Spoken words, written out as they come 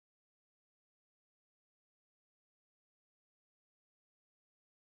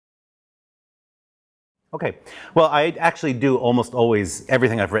Okay. Well, I actually do almost always,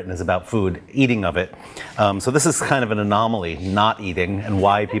 everything I've written is about food, eating of it. So this is kind of an anomaly, not eating, and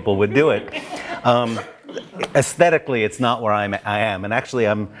why people would do it. Aesthetically, it's not where I am. And actually,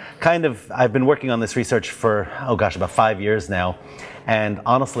 I've been working on this research for, oh gosh, about 5 years now. And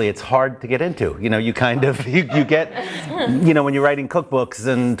honestly, it's hard to get into. You know, you get, when you're writing cookbooks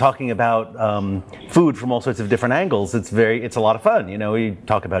and talking about food from all sorts of different angles, it's a lot of fun. You know, you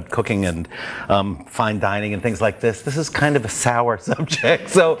talk about cooking and fine dining and things like this. This is kind of a sour subject.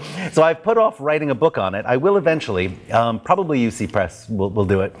 So I've put off writing a book on it. I will eventually, probably UC Press will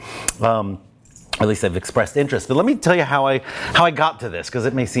do it. At least I've expressed interest. But let me tell you how I got to this, because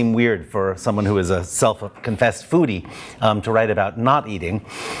it may seem weird for someone who is a self-confessed foodie to write about not eating.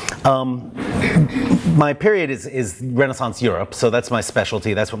 My period is Renaissance Europe, so that's my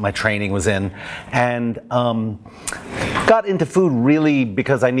specialty. That's what my training was in. And got into food really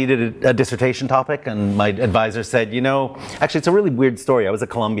because I needed a dissertation topic, and my advisor said, actually it's a really weird story. I was at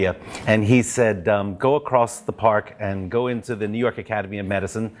Columbia, and he said, go across the park and go into the New York Academy of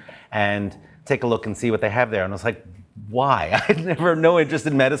Medicine and take a look and see what they have there. And I was like, why? I had never no interest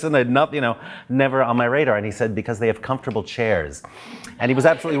in medicine. I'd not, never on my radar. And he said, because they have comfortable chairs. And he was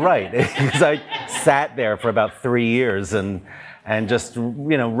absolutely right. Because I sat there for about 3 years and just,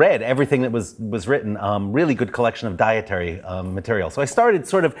 read everything that was written. Really good collection of dietary material. So I started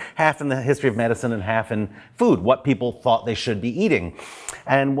sort of half in the history of medicine and half in food, what people thought they should be eating.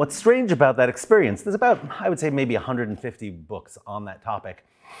 And what's strange about that experience, there's about, I would say, maybe 150 books on that topic.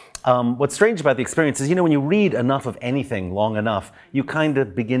 What's strange about the experience is, when you read enough of anything long enough, you kind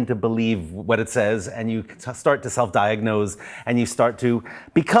of begin to believe what it says, and you start to self-diagnose, and you start to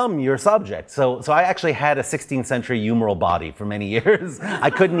become your subject. So I actually had a 16th century humoral body for many years. I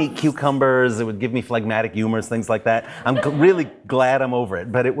couldn't eat cucumbers. It would give me phlegmatic humors, things like that. I'm really glad I'm over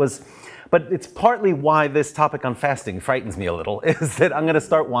it, but it's partly why this topic on fasting frightens me a little, is that I'm going to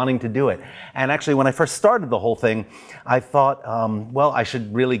start wanting to do it. And actually, when I first started the whole thing, I thought, well, I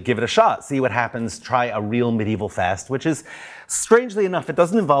should really give it a shot, see what happens, try a real medieval fast, which is, strangely enough, it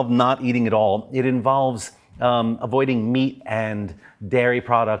doesn't involve not eating at all. It involves avoiding meat and dairy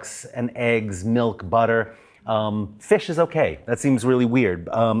products and eggs, milk, butter. Fish is okay. That seems really weird.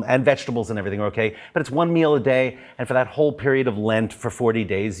 And vegetables and everything are okay. But it's one meal a day, and for that whole period of Lent for 40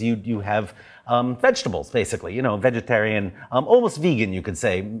 days, you have vegetables, basically. Vegetarian, almost vegan, you could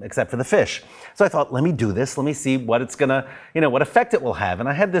say, except for the fish. So I thought, let me do this. Let me see what it's gonna, what effect it will have. And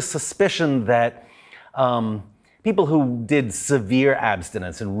I had this suspicion that people who did severe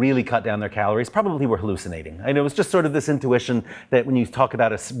abstinence and really cut down their calories probably were hallucinating. And it was just sort of this intuition that when you talk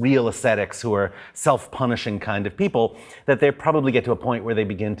about real ascetics who are self-punishing kind of people, that they probably get to a point where they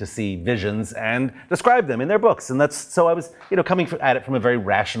begin to see visions and describe them in their books. And so I was, coming at it from a very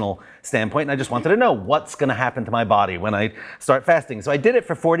rational standpoint, and I just wanted to know what's going to happen to my body when I start fasting. So I did it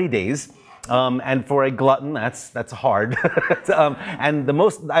for 40 days. And for a glutton, that's hard. And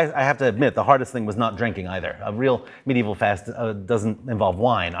I have to admit, the hardest thing was not drinking either. A real medieval fast doesn't involve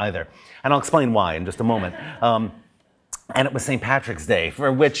wine either. And I'll explain why in just a moment. And it was St. Patrick's Day,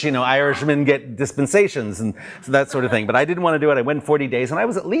 for which, Irishmen get dispensations and so that sort of thing. But I didn't want to do it. I went 40 days, and I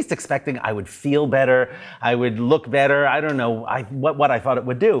was at least expecting I would feel better, I would look better. I don't know what I thought it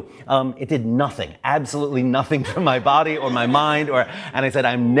would do. It did nothing, absolutely nothing for my body or my mind. And I said,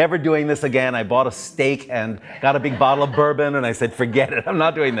 I'm never doing this again. I bought a steak and got a big bottle of bourbon, and I said, forget it. I'm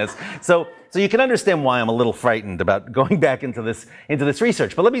not doing this. So you can understand why I'm a little frightened about going back into this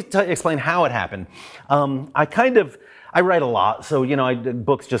research. But let me explain how it happened. I write a lot, so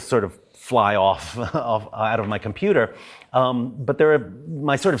books just sort of fly off out of my computer. But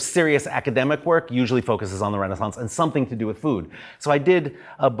my sort of serious academic work usually focuses on the Renaissance and something to do with food. So I did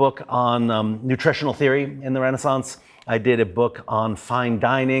a book on nutritional theory in the Renaissance. I did a book on fine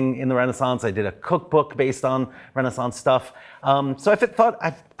dining in the Renaissance. I did a cookbook based on Renaissance stuff. So I thought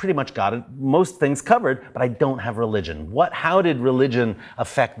I've pretty much got it, most things covered, but I don't have religion. How did religion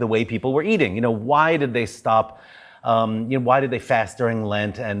affect the way people were eating? Why did they stop? Why did they fast during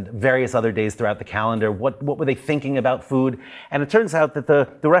Lent and various other days throughout the calendar? What were they thinking about food? And it turns out that the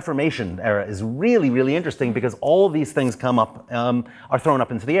Reformation era is really, really interesting, because all of these things come up, are thrown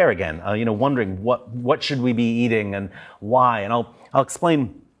up into the air again, wondering what should we be eating and why. And I'll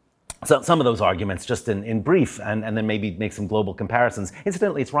explain some of those arguments just in brief, and then maybe make some global comparisons.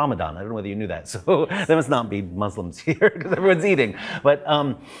 Incidentally, it's Ramadan. I don't know whether you knew that. So there must not be Muslims here because everyone's eating.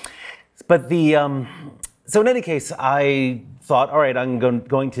 So in any case, I thought, all right, I'm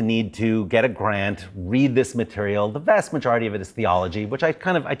going to need to get a grant, read this material. The vast majority of it is theology, which I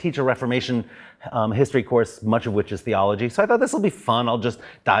teach a Reformation history course, much of which is theology. So I thought this will be fun. I'll just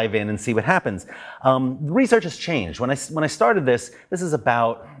dive in and see what happens. Research has changed. When I started this is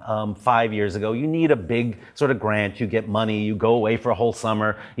about 5 years ago. You need a big sort of grant. You get money. You go away for a whole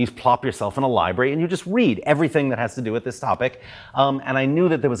summer. You plop yourself in a library and you just read everything that has to do with this topic. And I knew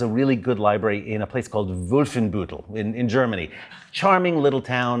that there was a really good library in a place called Wolfenbüttel in Germany. Charming little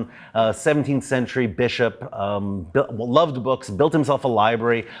town, 17th century bishop, loved books, built himself a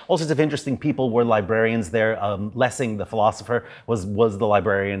library. All sorts of interesting people were librarians there. Lessing, the philosopher, was the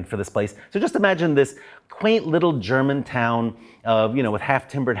librarian for this place. So just imagine this quaint little German town, with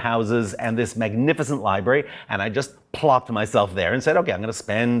half-timbered houses and this magnificent library. And I just plopped myself there and said, okay, I'm going to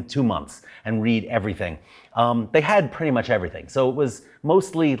spend 2 months and read everything. They had pretty much everything. So it was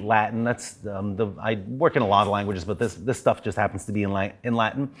mostly Latin. That's I work in a lot of languages, but this stuff just happens to be in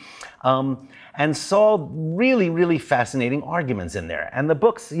Latin. And saw really, really fascinating arguments in there. And the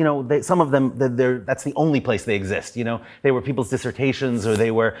books, some of them, that's the only place they exist. They were people's dissertations, or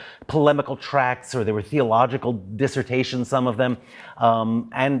they were polemical tracts, or they were theological dissertations, some of them.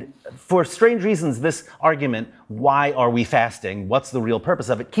 And for strange reasons, this argument, why are we fasting? What's the real purpose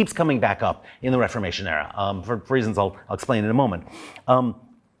of it? Keeps coming back up in the Reformation era, for reasons I'll explain in a moment.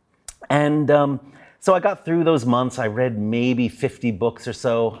 So I got through those months. I read maybe 50 books or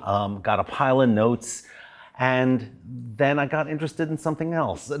so, got a pile of notes, and then I got interested in something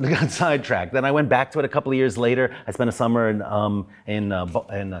else and got sidetracked. Then I went back to it a couple of years later. I spent a summer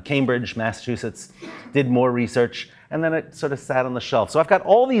in Cambridge, Massachusetts, did more research, and then it sort of sat on the shelf. So I've got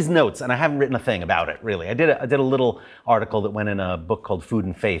all these notes, and I haven't written a thing about it, really. I did a little article that went in a book called Food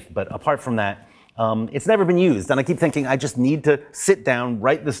and Faith, but apart from that, it's never been used, and I keep thinking I just need to sit down,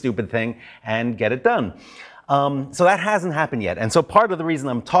 write the stupid thing, and get it done. So that hasn't happened yet, and so part of the reason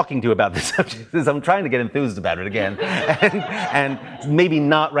I'm talking to you about this subject is I'm trying to get enthused about it again, and maybe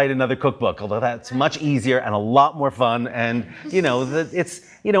not write another cookbook, although that's much easier and a lot more fun, and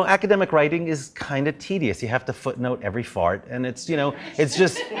academic writing is kind of tedious. You have to footnote every fart, and it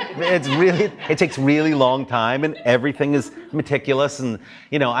takes really long time, and everything is meticulous, and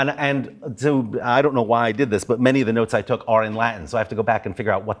so I don't know why I did this, but many of the notes I took are in Latin, so I have to go back and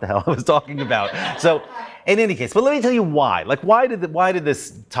figure out what the hell I was talking about. So in any case, but let me tell you why. Why did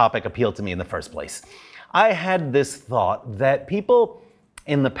this topic appeal to me in the first place? I had this thought that people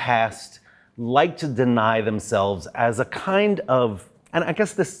in the past like to deny themselves as a kind of, and I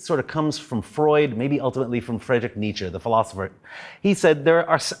guess this sort of comes from Freud, maybe ultimately from Friedrich Nietzsche, the philosopher. He said there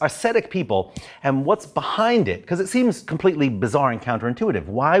are ascetic people, and what's behind it, because it seems completely bizarre and counterintuitive.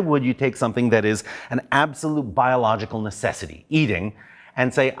 Why would you take something that is an absolute biological necessity, eating,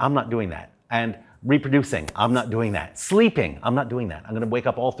 and say, I'm not doing that? And reproducing, I'm not doing that. Sleeping, I'm not doing that. I'm going to wake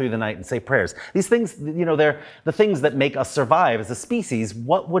up all through the night and say prayers. These things, they're the things that make us survive as a species.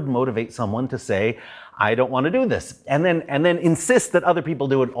 What would motivate someone to say, I don't want to do this, and then insist that other people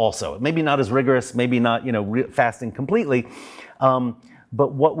do it also? Maybe not as rigorous, maybe not fasting completely,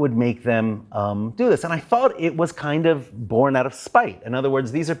 but what would make them do this? And I thought it was kind of born out of spite. In other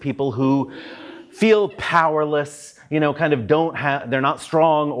words, these are people who feel powerless, they're not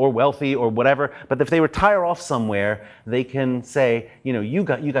strong or wealthy or whatever, but if they retire off somewhere, they can say, you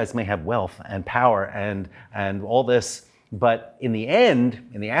guys may have wealth and power and all this, but in the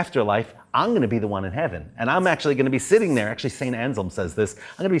end, in the afterlife, I'm going to be the one in heaven. And I'm actually going to be sitting there. Actually, St. Anselm says this.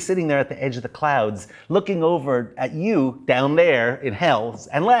 I'm going to be sitting there at the edge of the clouds, looking over at you down there in hell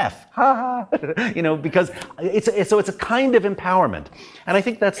and laugh. Ha ha. Because it's a kind of empowerment. And I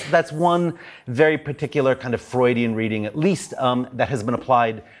think that's one very particular kind of Freudian reading, at least, that has been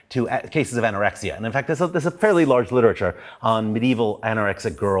applied to cases of anorexia. And in fact, there's a fairly large literature on medieval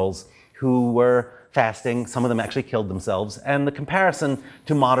anorexic girls who were fasting. Some of them actually killed themselves. And the comparison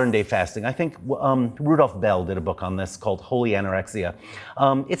to modern day fasting, I think Rudolf Bell did a book on this called Holy Anorexia.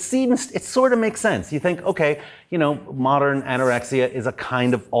 It sort of makes sense. You think, okay, modern anorexia is a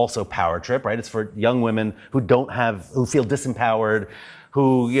kind of also power trip, right? It's for young women who feel disempowered,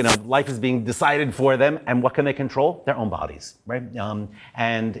 who, life is being decided for them, and what can they control? Their own bodies, right?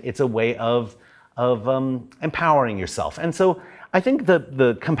 And it's a way of empowering yourself. And so I think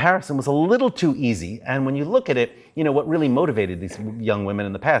the comparison was a little too easy, and when you look at it, what really motivated these young women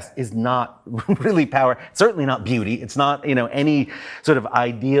in the past is not really power, certainly not beauty, it's not, any sort of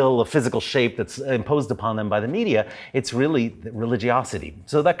ideal of physical shape that's imposed upon them by the media, it's really religiosity.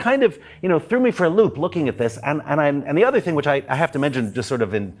 So that kind of, threw me for a loop looking at this, and the other thing which I have to mention just sort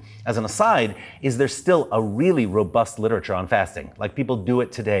of as an aside is there's still a really robust literature on fasting. Like, people do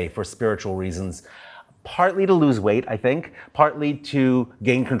it today for spiritual reasons. partly to lose weight, I think, partly to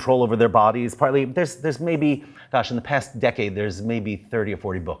gain control over their bodies, partly, there's maybe, gosh, in the past decade, there's maybe 30 or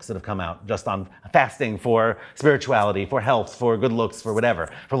 40 books that have come out just on fasting for spirituality, for health, for good looks, for whatever,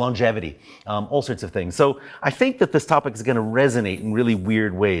 for longevity, all sorts of things. So I think that this topic is going to resonate in really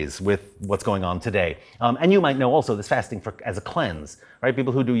weird ways with what's going on today. And you might know also this fasting as a cleanse, right?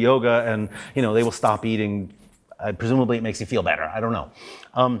 People who do yoga and, you know, they will stop eating. Presumably it makes you feel better. I don't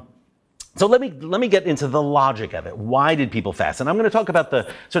know. So let me get into the logic of it. Why did people fast? And I'm going to talk about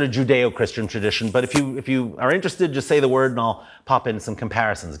the sort of Judeo-Christian tradition, but if you are interested, just say the word and I'll pop in some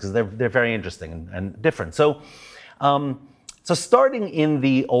comparisons because they're very interesting and different. So starting in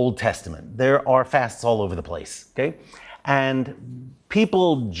the Old Testament, there are fasts all over the place, okay? And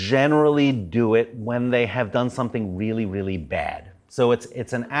people generally do it when they have done something really, really bad. So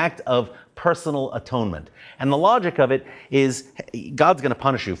it's an act of personal atonement. And the logic of it is God's going to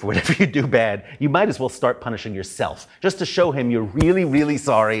punish you for whatever you do bad. You might as well start punishing yourself just to show him you're really, really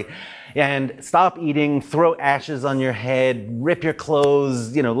sorry. And stop eating, throw ashes on your head, rip your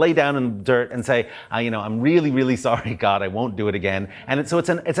clothes, you know, lay down in the dirt and say, you know, I'm really, really sorry, God, I won't do it again. And so it's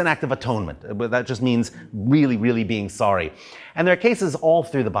an act of atonement. That just means really, really being sorry. And there are cases all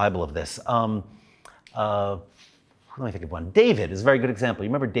through the Bible of this. Let me think of one. David is a very good example. You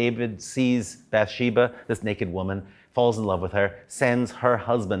remember David sees Bathsheba, this naked woman, falls in love with her, sends her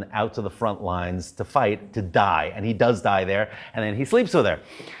husband out to the front lines to fight, to die. And he does die there, and then he sleeps with her.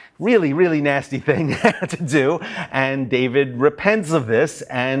 Really, really nasty thing to do. And David repents of this,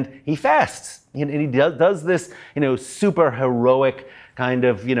 and he fasts. And he does this, you know, super heroic kind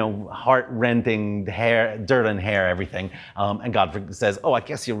of, you know, heart-rending hair, dirt and hair, everything. And God says, oh, I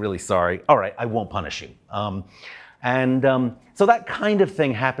guess you're really sorry. All right, I won't punish you. So that kind of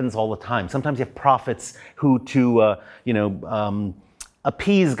thing happens all the time. Sometimes you have prophets who, to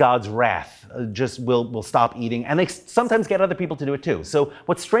appease God's wrath, just will stop eating, and they sometimes get other people to do it too. So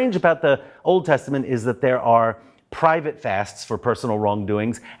what's strange about the Old Testament is that there are private fasts for personal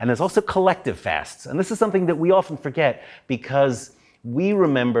wrongdoings, and there's also collective fasts. And this is something that we often forget because we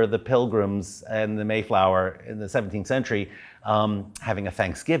remember the Pilgrims and the Mayflower in the 17th century having a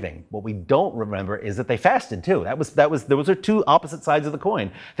Thanksgiving. What we don't remember is that they fasted too. Those are two opposite sides of the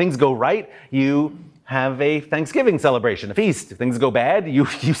coin. Things go right, you have a Thanksgiving celebration, a feast. If things go bad, you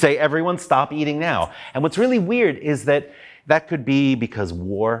say, everyone stop eating now. And what's really weird is that could be because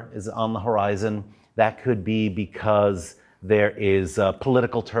war is on the horizon. That could be because there is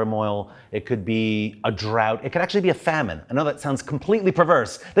political turmoil. It could be a drought. It could actually be a famine. I know that sounds completely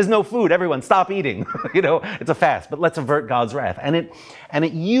perverse. There's no food. Everyone stop eating. You know, it's a fast, but let's avert God's wrath. And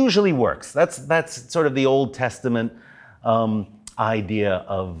it usually works. That's sort of the Old Testament idea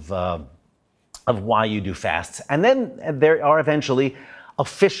of why you do fasts. And then there are eventually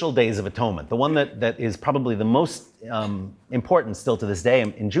official days of atonement. The one that is probably the most important still to this day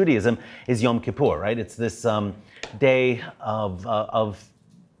in Judaism is Yom Kippur, right? It's this day of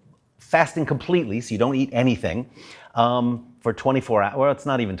fasting completely, so you don't eat anything, for 24 hours. Well, it's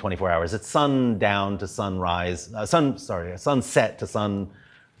not even 24 hours. It's sundown to sunrise, sunset to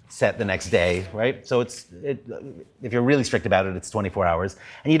sunset the next day, right? So if you're really strict about it, it's 24 hours.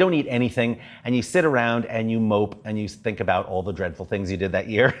 And you don't eat anything, and you sit around and you mope and you think about all the dreadful things you did that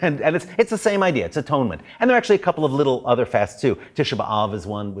year. And it's the same idea. It's atonement. And there are actually a couple of little other fasts too. Tisha B'Av is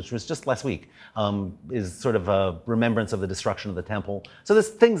one, which was just last week, is sort of a remembrance of the destruction of the temple. So there's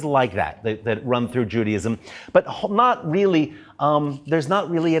things like that run through Judaism, but not really. There's not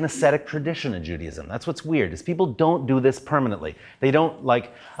really an ascetic tradition in Judaism. That's what's weird, is people don't do this permanently. They don't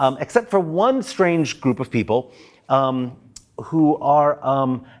except for one strange group of people who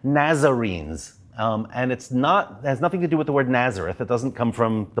are Nazarenes. And it has nothing to do with the word Nazareth. It doesn't come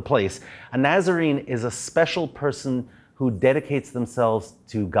from the place. A Nazarene is a special person who dedicates themselves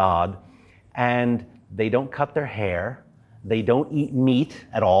to God, and they don't cut their hair, they don't eat meat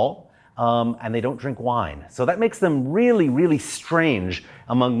at all, and they don't drink wine. So that makes them really, really strange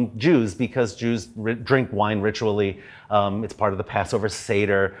among Jews, because Jews drink wine ritually. It's part of the Passover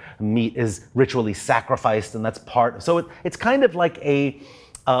Seder. Meat is ritually sacrificed, and that's part. So it's kind of like a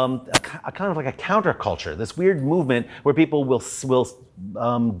counterculture, this weird movement where people will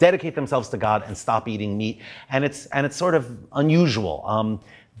dedicate themselves to God and stop eating meat, and it's sort of unusual.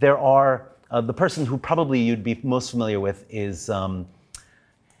 There are the person who probably you'd be most familiar with is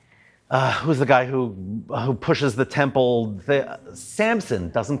who's the guy who pushes the temple? Samson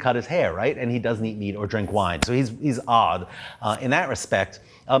doesn't cut his hair, right? And he doesn't eat meat or drink wine. So he's odd in that respect.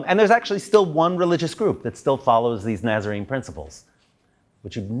 And there's actually still one religious group that still follows these Nazarene principles,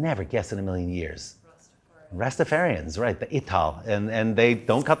 which you'd never guess in a million years. Rastafarians, right? The Ital, and they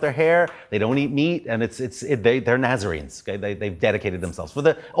don't cut their hair, they don't eat meat, and they're Nazarenes. Okay, they've dedicated themselves for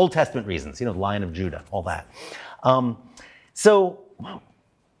the Old Testament reasons, Lion of Judah, all that. So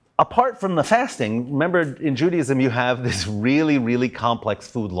apart from the fasting, remember in Judaism you have this really, really complex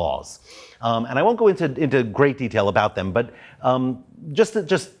food laws, and I won't go into great detail about them, but just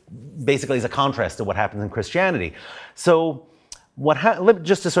basically as a contrast to what happens in Christianity. So.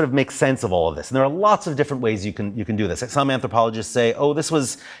 Just to sort of make sense of all of this, and there are lots of different ways you can do this. Some anthropologists say, oh, this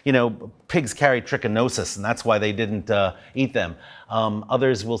was, pigs carry trichinosis, and that's why they didn't eat them.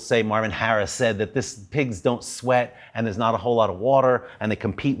 Others will say, Marvin Harris said that pigs don't sweat, and there's not a whole lot of water, and they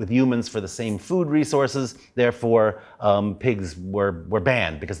compete with humans for the same food resources. Therefore, pigs were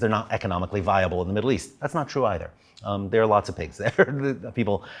banned because they're not economically viable in the Middle East. That's not true either. There are lots of pigs there.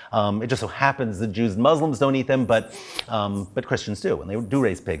 People, it just so happens that Jews and Muslims don't eat them, but Christians do, and they do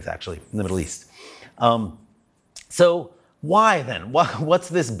raise pigs actually in the Middle East. So why then? What's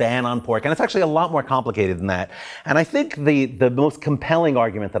this ban on pork? And it's actually a lot more complicated than that. And I think the most compelling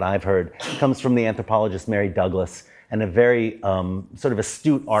argument that I've heard comes from the anthropologist Mary Douglas and a very sort of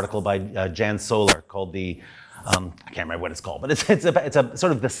astute article by Jan Solar called I can't remember what it's called, but it's a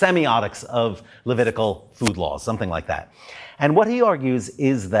sort of the semiotics of Levitical food laws, something like that. And what he argues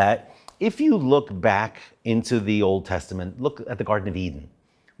is that if you look back into the Old Testament, look at the Garden of Eden.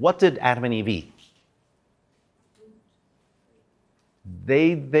 What did Adam and Eve eat?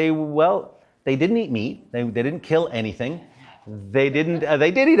 They didn't eat meat. They didn't kill anything. They did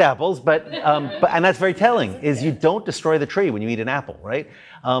eat apples, but and that's very telling, is you don't destroy the tree when you eat an apple, right?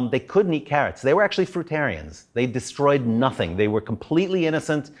 They couldn't eat carrots. They were actually fruitarians. They destroyed nothing. They were completely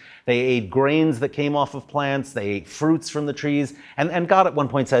innocent. They ate grains that came off of plants. They ate fruits from the trees. And God at one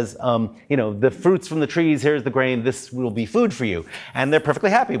point says, the fruits from the trees, here's the grain, this will be food for you. And they're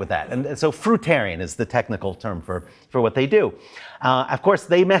perfectly happy with that. And so fruitarian is the technical term for what they do. Of course,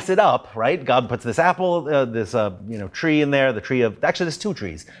 they mess it up, right? God puts this apple, this tree in there, the tree of, actually there's two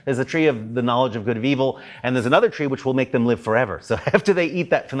trees. There's a tree of the knowledge of good and evil, and there's another tree which will make them live forever. So after they eat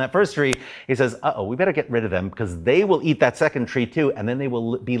that from that first tree, he says, we better get rid of them because they will eat that second tree too, and then they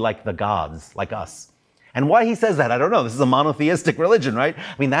will be like the gods, like us. And why he says that, I don't know. This is a monotheistic religion, right?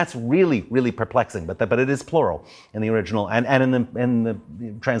 I mean, that's really, really perplexing, but it is plural in the original, and in the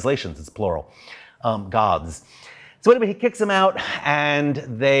translations, it's plural, gods. So anyway, he kicks them out, and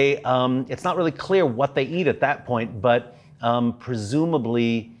it's not really clear what they eat at that point, but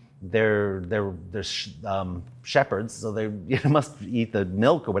presumably they're shepherds, so they must eat the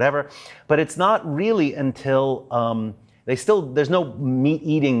milk or whatever. But it's not really until there's no meat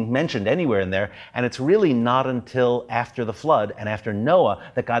eating mentioned anywhere in there, and it's really not until after the flood and after Noah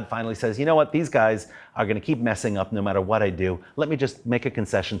that God finally says, you know what, these guys are going to keep messing up no matter what I do. Let me just make a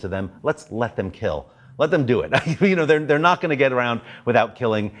concession to them. Let's let them kill. Let them do it. They're not going to get around without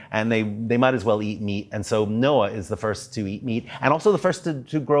killing, and they might as well eat meat. And so Noah is the first to eat meat, and also the first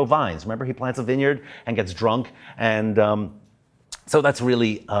to grow vines. Remember, he plants a vineyard and gets drunk, and so that's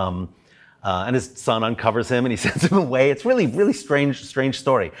really. And his son uncovers him, and he sends him away. It's really, really strange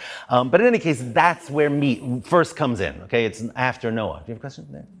story. But in any case, that's where meat first comes in. Okay, it's after Noah. Do you have a question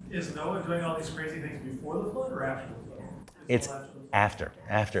there? Is Noah doing all these crazy things before the flood or after the flood? It's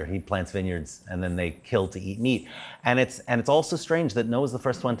after he plants vineyards, and then they kill to eat meat. And it's also strange that Noah's the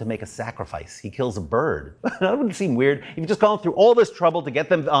first one to make a sacrifice. He kills a bird. That wouldn't seem weird. You've just gone through all this trouble to get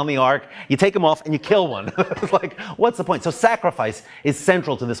them on the ark, you take them off and you kill one. It's like, what's the point? So sacrifice is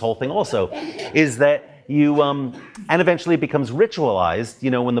central to this whole thing also, is that you, and eventually it becomes ritualized.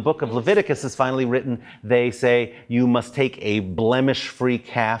 When the book of Leviticus is finally written, they say you must take a blemish-free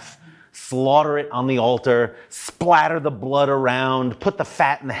calf, slaughter it on the altar, splatter the blood around, put the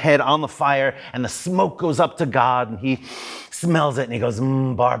fat and the head on the fire, and the smoke goes up to God, and he smells it, and he goes,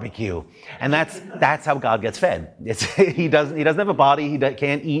 barbecue. And that's how God gets fed. He doesn't have a body, he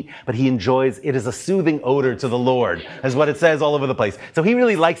can't eat, but he enjoys, it is a soothing odor to the Lord, is what it says all over the place. So he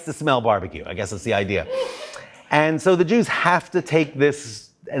really likes to smell barbecue, I guess that's the idea. And so the Jews have to take these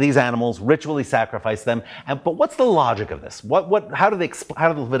animals, ritually sacrifice them. But what's the logic of this? How do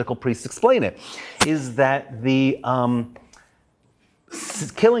the Levitical priests explain it? Is that the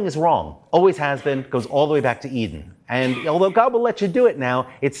killing is wrong, always has been, goes all the way back to Eden. And although God will let you do it now,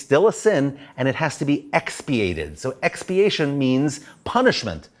 it's still a sin, and it has to be expiated. So expiation means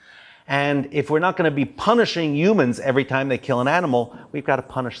punishment. And if we're not going to be punishing humans every time they kill an animal, we've got to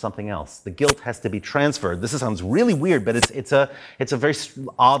punish something else. The guilt has to be transferred. This sounds really weird, but it's a very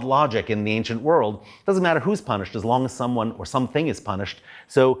odd logic in the ancient world. It doesn't matter who's punished as long as someone or something is punished.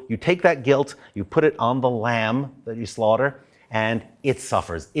 So you take that guilt, you put it on the lamb that you slaughter, and it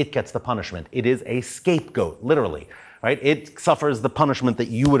suffers. It gets the punishment. It is a scapegoat, literally. Right? It suffers the punishment that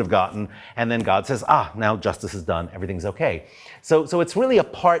you would have gotten, and then God says, now justice is done, everything's okay. So it's really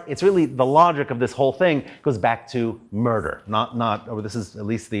it's really the logic of this whole thing goes back to murder, or this is at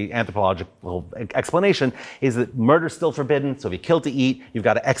least the anthropological explanation, is that murder's still forbidden, so if you kill to eat, you've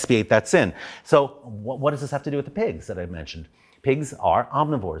got to expiate that sin. So what does this have to do with the pigs that I mentioned? Pigs are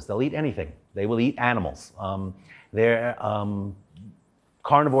omnivores, they'll eat anything. They will eat animals.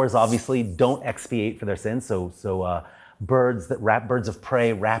 Carnivores obviously don't expiate for their sins, so birds of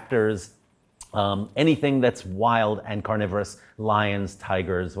prey, raptors, anything that's wild and carnivorous, lions,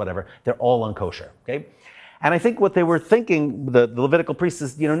 tigers, whatever, they're all unkosher, okay? And I think what they were thinking, the Levitical priests,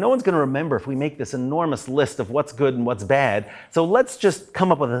 is, no one's going to remember if we make this enormous list of what's good and what's bad, so let's just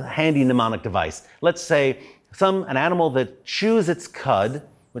come up with a handy mnemonic device. Let's say an animal that chews its cud,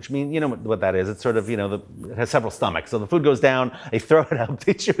 which means, you know what that is. It's sort of, it has several stomachs. So the food goes down, they throw it up,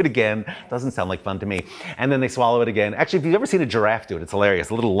 they chew it again. Doesn't sound like fun to me. And then they swallow it again. Actually, if you've ever seen a giraffe do it, it's hilarious.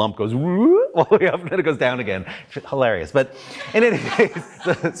 A little lump goes all the way up and then it goes down again. Hilarious. But in any case,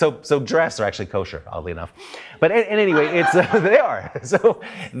 so giraffes are actually kosher, oddly enough. But in any way, they are.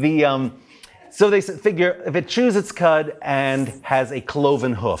 So they figure if it chews its cud and has a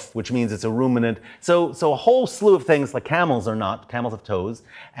cloven hoof, which means it's a ruminant. So a whole slew of things, like camels are not, camels have toes,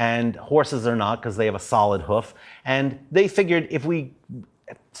 and horses are not because they have a solid hoof. And they figured if we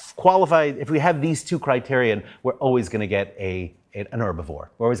have these two criterion, we're always going to get an herbivore.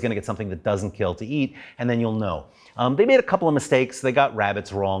 We're always going to get something that doesn't kill to eat, and then you'll know. They made a couple of mistakes. They got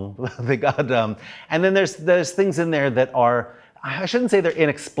rabbits wrong. And then there's things in there that are, I shouldn't say they're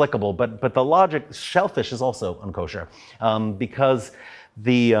inexplicable, but the logic, shellfish is also unkosher, because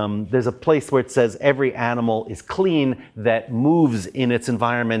there's a place where it says every animal is clean that moves in its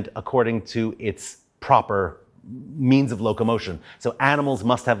environment according to its proper means of locomotion. So animals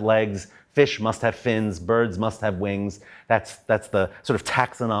must have legs, fish must have fins, birds must have wings. That's the sort of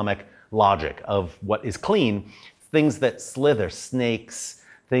taxonomic logic of what is clean. Things that slither, snakes,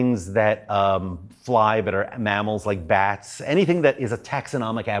 things that fly but are mammals like bats, anything that is a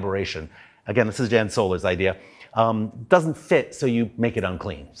taxonomic aberration. Again, this is Jan Solar's idea. Doesn't fit, so you make it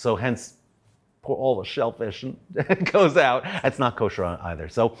unclean. So hence, pour all the shellfish and it goes out. That's not kosher either.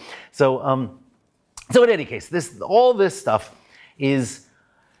 So in any case, all this stuff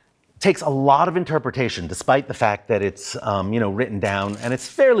takes a lot of interpretation, despite the fact that it's written down and it's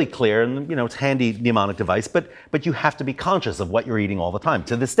fairly clear and it's a handy mnemonic device. But you have to be conscious of what you're eating all the time.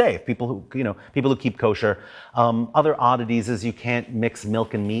 To this day, people who keep kosher, other oddities is you can't mix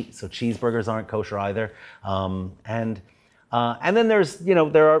milk and meat, so cheeseburgers aren't kosher either. And then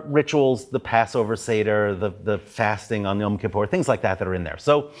there are rituals, the Passover Seder, the fasting on Yom Kippur, things like that are in there.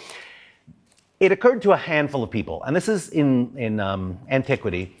 So it occurred to a handful of people, and this is in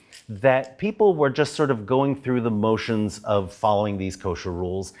antiquity, that people were just sort of going through the motions of following these kosher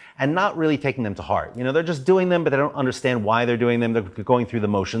rules and not really taking them to heart. They're just doing them, but they don't understand why they're doing them. They're going through the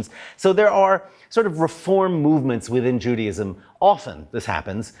motions. So there are sort of reform movements within Judaism, often this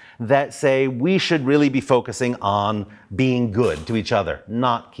happens, that say we should really be focusing on being good to each other,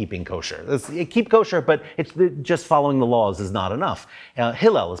 not keeping kosher. Keep kosher, but just following the laws is not enough.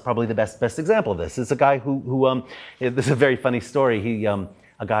 Hillel is probably the best example of this. It's a guy who this is a very funny story.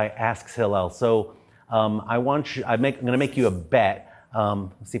 A guy asks Hillel, so I'm going to make you a bet.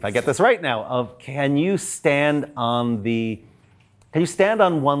 Let's see if I get this right now. Can you stand on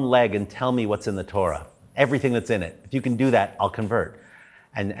one leg and tell me what's in the Torah? Everything that's in it. If you can do that, I'll convert.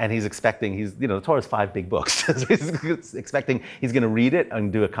 And he's expecting, the Torah's 5 big books. So he's expecting he's going to read it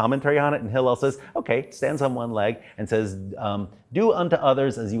and do a commentary on it. And Hillel says, okay, stands on one leg and says, do unto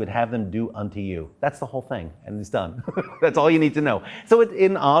others as you would have them do unto you. That's the whole thing. And he's done. That's all you need to know. So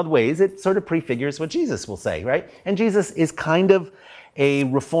in odd ways, it sort of prefigures what Jesus will say, right? And Jesus is kind of a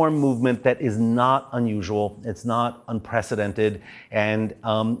reform movement that is not unusual. It's not unprecedented. And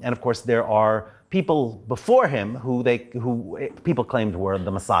of course, there are people before him who people claimed were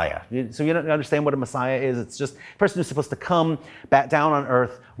the Messiah. So you don't understand what a Messiah is. It's just a person who's supposed to come back down on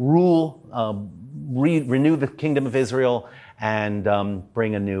earth, rule, renew the kingdom of Israel, and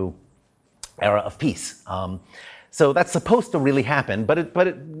bring a new era of peace. So that's supposed to really happen, but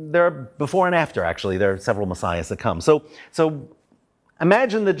there are before and after, actually. There are several Messiahs that come. So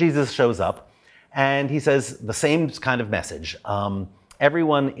imagine that Jesus shows up and he says the same kind of message.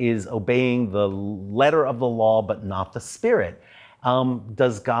 Everyone is obeying the letter of the law, but not the spirit.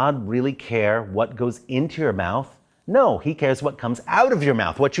 Does God really care what goes into your mouth No, he cares what comes out of your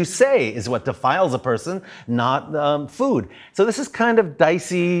mouth. What you say is what defiles a person, not food. So this is kind of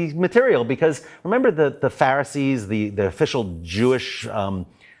dicey material because remember the Pharisees, the official Jewish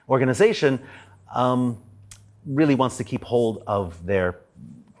organization, really wants to keep hold of their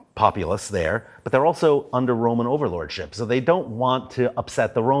populace there, but they're also under Roman overlordship. So they don't want to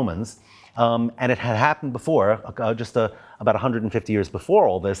upset the Romans. And it had happened before, about 150 years before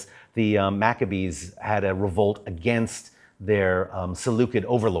all this, the Maccabees had a revolt against their Seleucid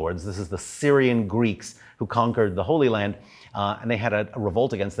overlords. This is the Syrian Greeks who conquered the Holy Land, and they had a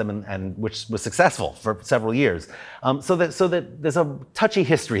revolt against them, and which was successful for several years. So that there's a touchy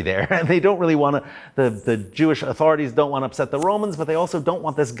history there, and they don't really want to. The Jewish authorities don't want to upset the Romans, but they also don't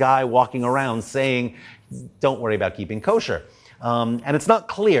want this guy walking around saying, "Don't worry about keeping kosher." And it's not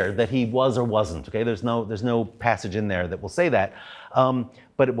clear that he was or wasn't. Okay, there's no passage in there that will say that.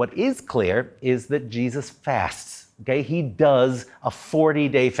 But what is clear is that Jesus fasts. Okay, he does a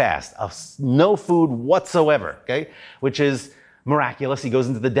 40-day fast, no food whatsoever. Okay, which is miraculous. He goes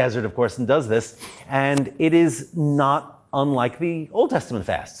into the desert, of course, and does this, and it is not unlike the Old Testament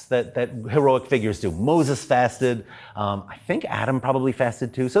fasts that heroic figures do. Moses fasted. I think Adam probably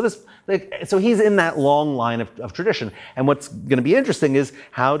fasted too. So he's in that long line of tradition. And what's going to be interesting is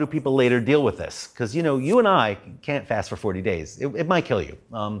how do people later deal with this? Because you and I can't fast for 40 days. It might kill you.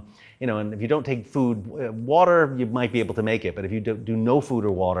 And if you don't take food, water, you might be able to make it. But if you do no food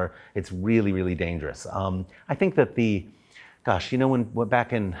or water, it's really, really dangerous. I think that gosh, when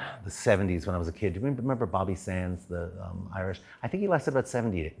back in the 70s when I was a kid, do you remember Bobby Sands, the Irish? I think he lasted about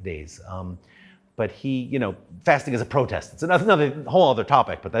 70 days. But he, fasting is a protest. It's another whole other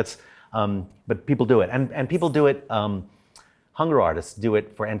topic, but but people do it. And people do it, hunger artists do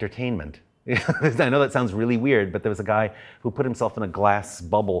it for entertainment. I know that sounds really weird, but there was a guy who put himself in a glass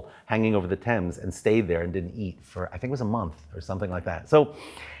bubble hanging over the Thames and stayed there and didn't eat for, I think it was a month or something like that. So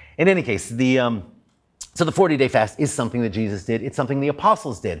in any case, so the 40-day fast is something that Jesus did. It's something the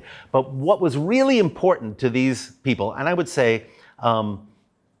apostles did. But what was really important to these people, and I would say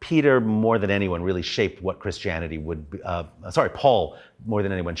Peter more than anyone really shaped what Christianity would be. Paul more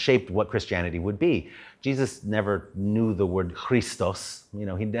than anyone shaped what Christianity would be. Jesus never knew the word Christos.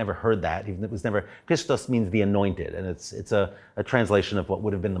 He'd never heard that. It was never. Christos means the anointed, and it's a translation of what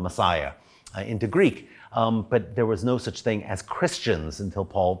would have been the Messiah into Greek. But there was no such thing as Christians until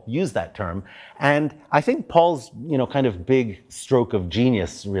Paul used that term. And I think Paul's, kind of big stroke of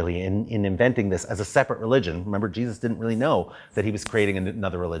genius really in inventing this as a separate religion, remember Jesus didn't really know that he was creating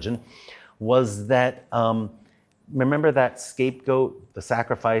another religion, was that, remember that scapegoat, the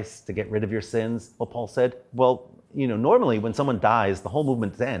sacrifice to get rid of your sins? Well, Paul said, normally when someone dies, the whole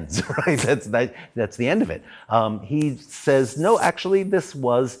movement ends, right? That's the end of it. He says, no, actually this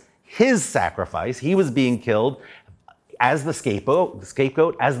was his sacrifice. He was being killed as the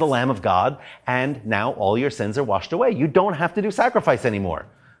scapegoat, as the Lamb of God, and now all your sins are washed away. You don't have to do sacrifice anymore.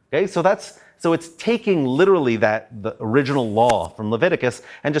 Okay, so it's taking literally the original law from Leviticus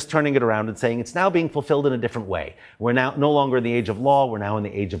and just turning it around and saying it's now being fulfilled in a different way. We're now no longer in the age of law, we're now in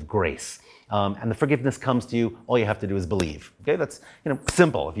the age of grace. And the forgiveness comes to you, all you have to do is believe. Okay, that's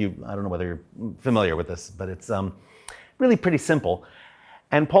simple. I don't know whether you're familiar with this, but it's really pretty simple.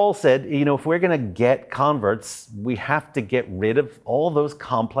 And Paul said, if we're going to get converts, we have to get rid of all those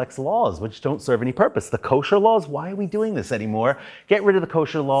complex laws, which don't serve any purpose. The kosher laws, why are we doing this anymore? Get rid of the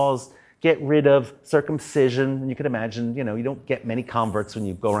kosher laws, get rid of circumcision. And you can imagine, you don't get many converts when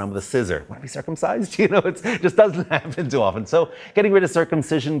you go around with a scissor. Want to be circumcised? It just doesn't happen too often. So getting rid of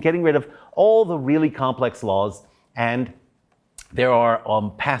circumcision, getting rid of all the really complex laws. And there are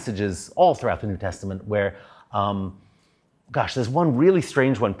passages all throughout the New Testament where there's one really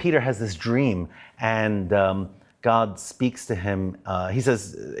strange one. Peter has this dream, and God speaks to him. He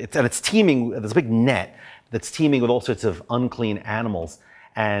says, it's teeming, there's a big net that's teeming with all sorts of unclean animals.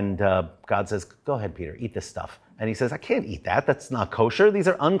 And God says, go ahead, Peter, eat this stuff. And he says, I can't eat that. That's not kosher. These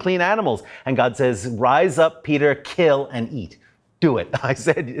are unclean animals. And God says, rise up, Peter, kill and eat. Do it. I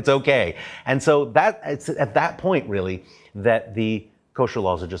said, it's okay. And so it's at that point, really, that the kosher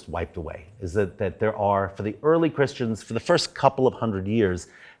laws are just wiped away. Is that there are, for the early Christians, for the first couple of 100 years,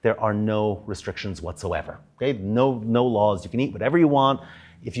 there are no restrictions whatsoever. Okay, no laws. You can eat whatever you want.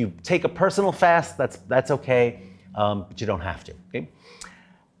 If you take a personal fast, that's okay, but you don't have to. Okay.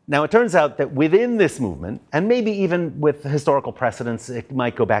 Now it turns out that within this movement, and maybe even with historical precedents, it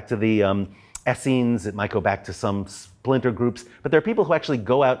might go back to the Essenes, it might go back to some splinter groups, but there are people who actually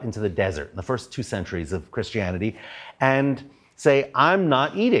go out into the desert in the first 2 centuries of Christianity and say, I'm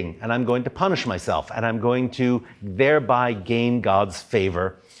not eating, and I'm going to punish myself, and I'm going to thereby gain God's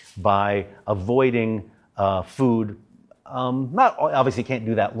favor by avoiding food. Not obviously can't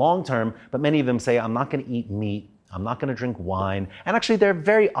do that long term, but many of them say, I'm not going to eat meat. I'm not going to drink wine. And actually, they're a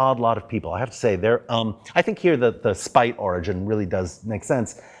very odd lot of people. I have to say, I think here the spite origin really does make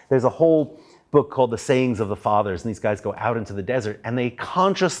sense. There's a whole book called The Sayings of the Fathers, and these guys go out into the desert, and they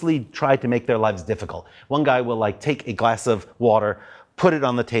consciously try to make their lives difficult. One guy will like take a glass of water, put it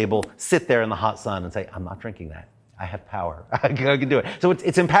on the table, sit there in the hot sun and say, I'm not drinking that. I have power. I can do it. So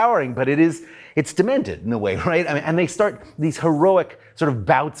it's empowering, but it's demented in a way, right? I mean, and they start these heroic sort of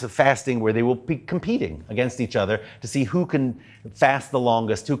bouts of fasting where they will be competing against each other to see who can fast the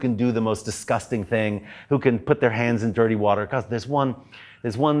longest, who can do the most disgusting thing, who can put their hands in dirty water. Because there's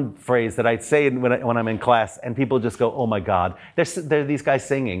one phrase that I'd say when I'm in class, and people just go, oh my God. There are these guys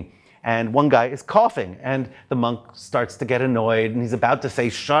singing, and one guy is coughing, and the monk starts to get annoyed, and he's about to say,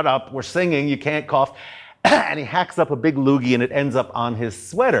 shut up, we're singing, you can't cough. And he hacks up a big loogie, and it ends up on his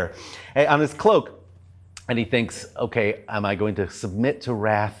sweater, on his cloak. And he thinks, okay, am I going to submit to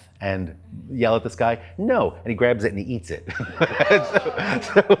wrath and yell at this guy? No. And he grabs it and he eats it.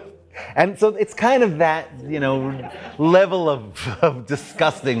 And so it's kind of that, level of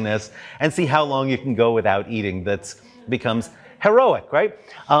disgustingness, and see how long you can go without eating that becomes heroic, right?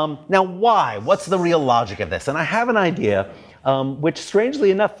 Now, why? What's the real logic of this? And I have an idea. Which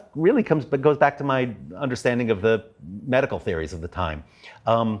strangely enough really goes back to my understanding of the medical theories of the time.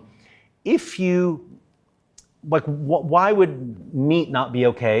 Why would meat not be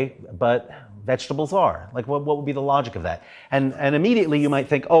okay, but vegetables are? Like, what would be the logic of that? And immediately you might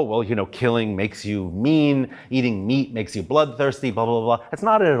think, oh, well, killing makes you mean, eating meat makes you bloodthirsty, blah, blah, blah. That's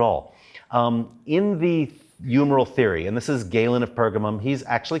not it at all. In the humoral theory, and this is Galen of Pergamum, he's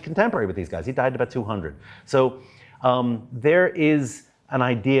actually contemporary with these guys. He died about 200. So there is an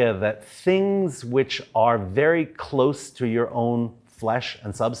idea that things which are very close to your own flesh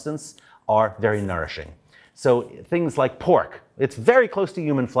and substance are very nourishing. So things like pork, it's very close to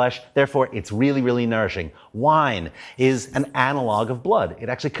human flesh, therefore it's really, really nourishing. Wine is an analog of blood. It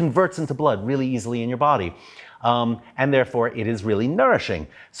actually converts into blood really easily in your body. And therefore it is really nourishing.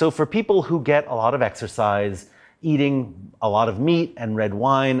 So for people who get a lot of exercise, eating a lot of meat and red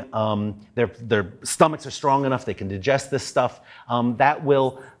wine, their stomachs are strong enough, they can digest this stuff, that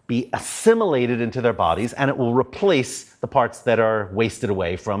will be assimilated into their bodies, and it will replace the parts that are wasted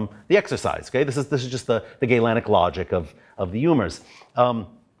away from the exercise. Okay, this is just the Galenic logic of the humors.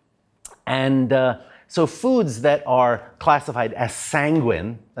 So foods that are classified as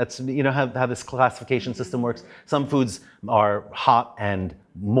sanguine, that's how this classification system works. Some foods are hot and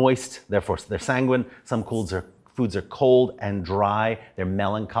moist, therefore they're sanguine. Some foods are cold and dry, they're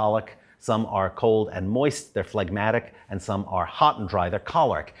melancholic. Some are cold and moist, they're phlegmatic, and some are hot and dry, they're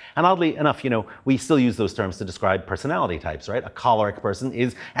choleric. And oddly enough, we still use those terms to describe personality types, right? A choleric person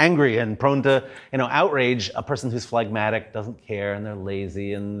is angry and prone to, outrage. A person who's phlegmatic doesn't care, and they're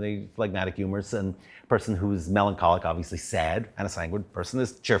lazy, and the phlegmatic humors. And a person who's melancholic, obviously sad, and a sanguine person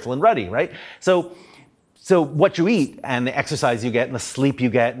is cheerful and ruddy, right? So what you eat and the exercise you get and the sleep you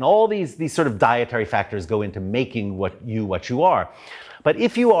get and all these sort of dietary factors go into making what you are. But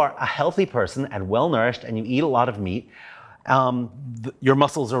if you are a healthy person and well-nourished and you eat a lot of meat, your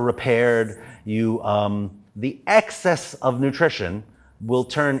muscles are repaired, the excess of nutrition will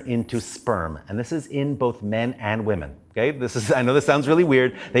turn into sperm. And this is in both men and women. Okay? I know this sounds really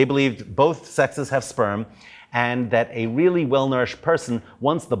weird. They believed both sexes have sperm, and that a really well-nourished person,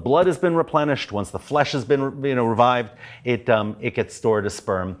 once the blood has been replenished, once the flesh has been revived, it gets stored as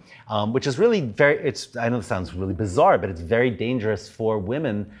sperm, which is really I know this sounds really bizarre, but it's very dangerous for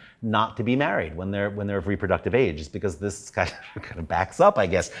women not to be married when they're of reproductive age, just because this kind of backs up, I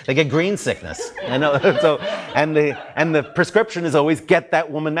guess. They get green sickness, so and the prescription is always get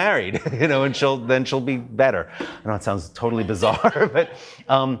that woman married, and she'll be better. I know it sounds totally bizarre,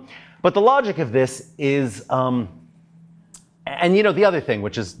 but the logic of this is, and the other thing,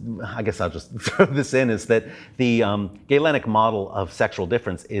 which is, I guess I'll just throw this in, is that the Galenic model of sexual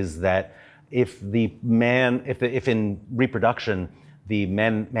difference is that if in reproduction, the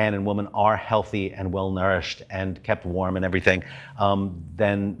man and woman are healthy and well nourished and kept warm and everything,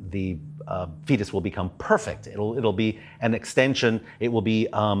 then the fetus will become perfect. It'll be an extension. It'll be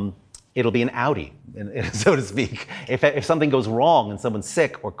an Audi, so to speak. If something goes wrong and someone's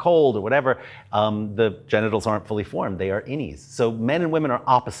sick or cold or whatever, the genitals aren't fully formed. They are innies. So men and women are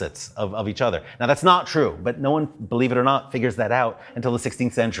opposites of each other. Now that's not true, but no one, believe it or not, figures that out until the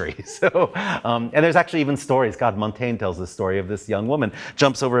 16th century. So, and there's actually even stories. God, Montaigne tells this story of this young woman,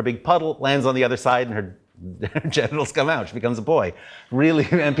 jumps over a big puddle, lands on the other side, and her her genitals come out, she becomes a boy. Really,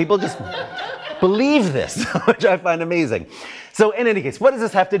 and people just believe this, which I find amazing. So in any case, what does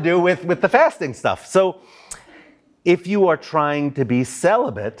this have to do with the fasting stuff? So if you are trying to be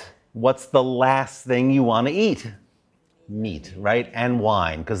celibate, what's the last thing you want to eat? Meat, right? And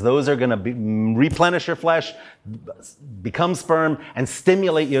wine, because those are going to replenish your flesh, become sperm, and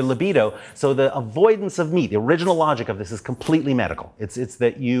stimulate your libido. So the avoidance of meat, the original logic of this is completely medical. It's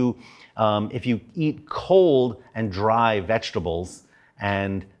that you, if you eat cold and dry vegetables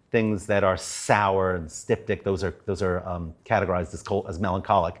and things that are sour and styptic, those are categorized as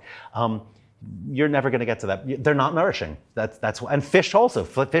melancholic. You're never going to get to that. They're not nourishing. That's and fish also.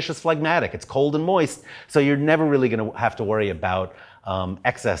 Fish is phlegmatic. It's cold and moist, so you're never really going to have to worry about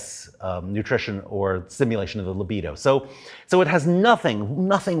excess nutrition or stimulation of the libido. So it has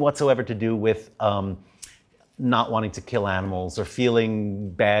nothing whatsoever to do with not wanting to kill animals or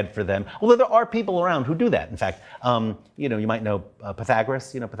feeling bad for them. Although there are people around who do that. In fact, you might know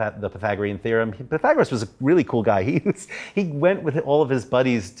Pythagoras, the Pythagorean theorem. Pythagoras was a really cool guy. He went with all of his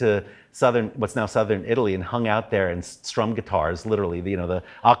buddies to what's now southern Italy, and hung out there and strummed guitars, literally, the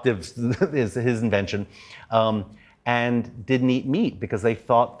octaves is his invention, and didn't eat meat because they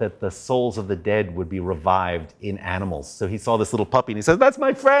thought that the souls of the dead would be revived in animals. So he saw this little puppy and he says, "That's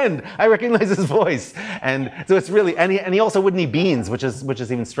my friend, I recognize his voice." And so it's really, and he also wouldn't eat beans, which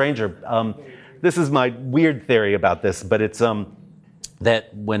is even stranger. This is my weird theory about this, but it's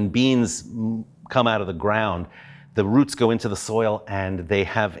that when beans come out of the ground, the roots go into the soil and they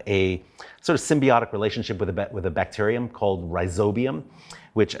have a sort of symbiotic relationship with a bacterium called rhizobium,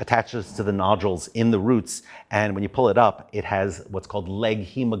 which attaches to the nodules in the roots. And when you pull it up, it has what's called leg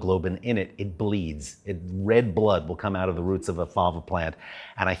hemoglobin in it. It bleeds. Red blood will come out of the roots of a fava plant.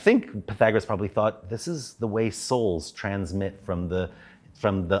 And I think Pythagoras probably thought this is the way souls transmit from the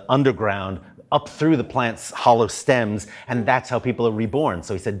underground up through the plant's hollow stems, and that's how people are reborn.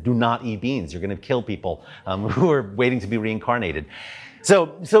 So he said, do not eat beans. You're going to kill people who are waiting to be reincarnated.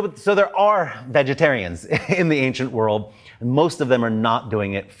 So there are vegetarians in the ancient world. Most of them are not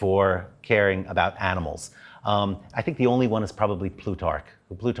doing it for caring about animals. I think the only one is probably Plutarch.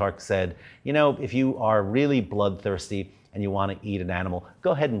 Plutarch said, if you are really bloodthirsty and you want to eat an animal,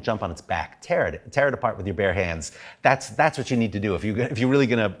 go ahead and jump on its back, tear it apart with your bare hands. That's what you need to do if you're really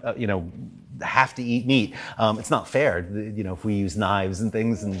gonna have to eat meat. It's not fair, if we use knives and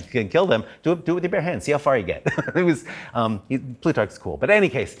things and can kill them. Do it with your bare hands. See how far you get. It was Plutarch's cool. But in any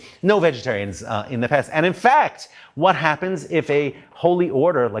case, no vegetarians in the past. And in fact, what happens if a holy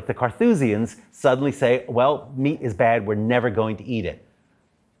order like the Carthusians suddenly say, well, meat is bad, we're never going to eat it?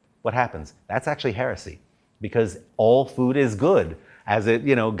 What happens? That's actually heresy. Because all food is good. As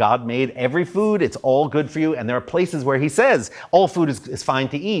God made every food, it's all good for you. And there are places where he says all food is fine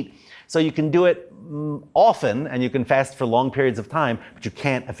to eat. So you can do it often and you can fast for long periods of time, but you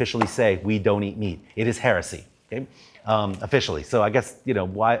can't officially say we don't eat meat. It is heresy, okay? Officially. So I guess,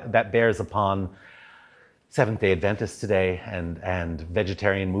 why that bears upon Seventh-day Adventists today and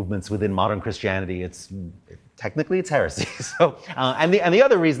vegetarian movements within modern Christianity. Technically, it's heresy. So, and the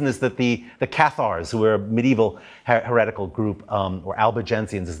other reason is that the Cathars, who were a medieval heretical group, or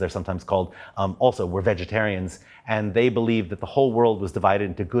Albigensians as they're sometimes called, also were vegetarians, and they believed that the whole world was divided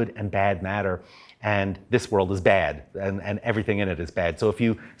into good and bad matter, and this world is bad, and everything in it is bad. So if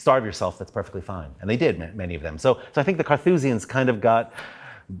you starve yourself, that's perfectly fine. And they did, many of them. So I think the Carthusians kind of got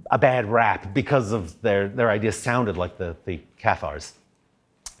a bad rap because of their ideas sounded like the Cathars.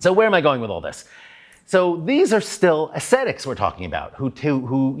 So where am I going with all this? So these are still ascetics we're talking about, who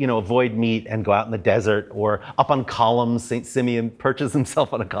avoid meat and go out in the desert or up on columns. St. Simeon perches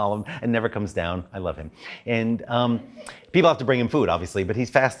himself on a column and never comes down. I love him. And people have to bring him food, obviously, but he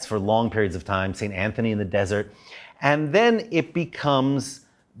fasts for long periods of time. St. Anthony in the desert. And then it becomes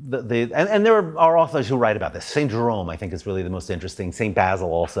and there are authors who write about this. St. Jerome, I think, is really the most interesting. St.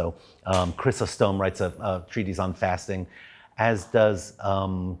 Basil also. Chrysostom writes a treatise on fasting, as does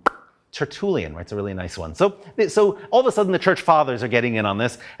Tertullian writes a really nice one. So all of a sudden the church fathers are getting in on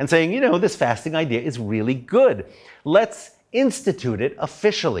this and saying, this fasting idea is really good. Let's institute it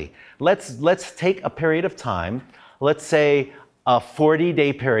officially. Let's take a period of time. Let's say a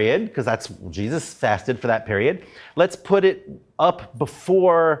 40-day period, because that's Jesus fasted for that period. Let's put it up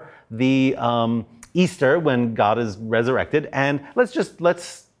before the Easter when God is resurrected, and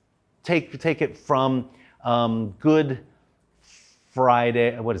let's take it from Good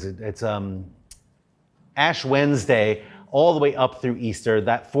Friday. What is it? It's Ash Wednesday all the way up through Easter,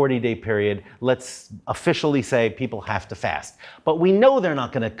 that 40-day period, let's officially say people have to fast. But we know they're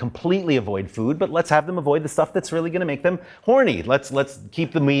not going to completely avoid food, but let's have them avoid the stuff that's really going to make them horny. Let's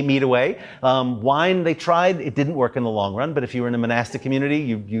keep the meat away. Wine, they tried. It didn't work in the long run, but if you were in a monastic community,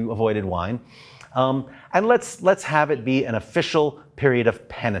 you avoided wine. And let's have it be an official period of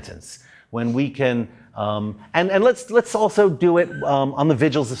penitence when we can, and let's also do it on the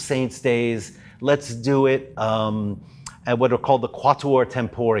vigils of saints' days. Let's do it at what are called the quatuor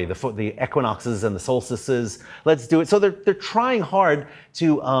tempori, the equinoxes and the solstices. Let's do it. So they're trying hard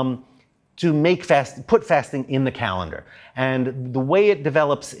to put fasting in the calendar. And the way it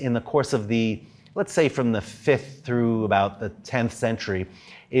develops in the course of the, let's say from the 5th through about the 10th century,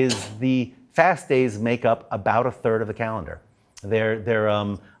 is the fast days make up about a third of the calendar. They're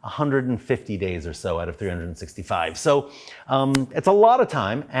 150 days or so out of 365. So it's a lot of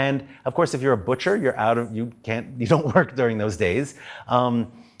time. And of course, if you're a butcher, you don't work during those days.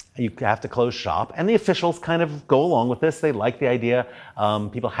 You have to close shop. And the officials kind of go along with this. They like the idea.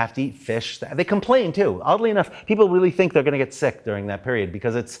 People have to eat fish. They complain too. Oddly enough, people really think they're going to get sick during that period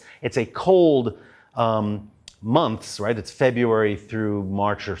because it's a cold months, right? It's February through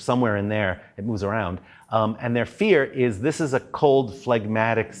March or somewhere in there. It moves around. And their fear is this is a cold,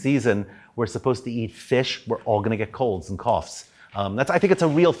 phlegmatic season. We're supposed to eat fish. We're all going to get colds and coughs. I think it's a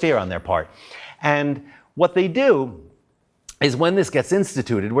real fear on their part. And what they do is when this gets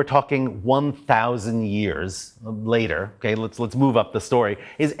instituted, we're talking 1,000 years later, okay, let's move up the story,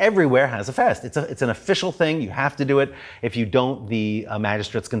 is everywhere has a fast. It's an official thing. You have to do it. If you don't, the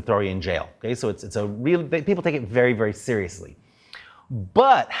magistrates can throw you in jail, okay? So it's a real, people take it very, very seriously.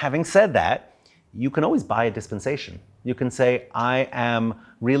 But having said that, you can always buy a dispensation. You can say, I am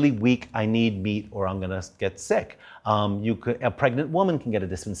really weak, I need meat, or I'm gonna get sick. A pregnant woman can get a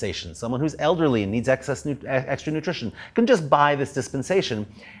dispensation. Someone who's elderly and needs extra nutrition can just buy this dispensation.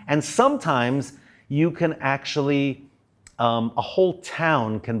 And sometimes you can actually, a whole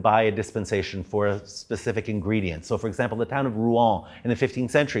town can buy a dispensation for a specific ingredient. So for example, the town of Rouen in the 15th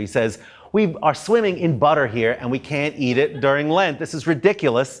century says, we are swimming in butter here and we can't eat it during Lent. This is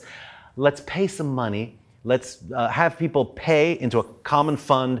ridiculous. Let's pay some money. Let's have people pay into a common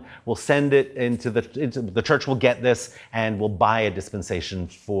fund. We'll send it into the church will get this and we'll buy a dispensation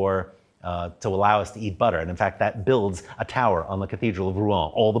to allow us to eat butter. And in fact, that builds a tower on the Cathedral of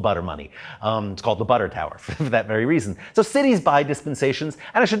Rouen, all the butter money. It's called the Butter Tower for that very reason. So cities buy dispensations.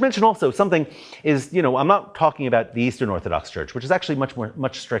 And I should mention also something is, I'm not talking about the Eastern Orthodox Church, which is actually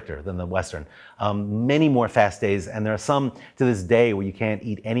much stricter than the Western. Many more fast days. And there are some to this day where you can't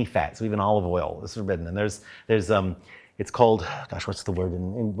eat any fat. So even olive oil is forbidden. And there's it's called, gosh, what's the word?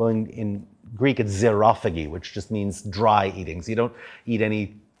 In Greek, it's xerophagy, which just means dry eating. So you don't eat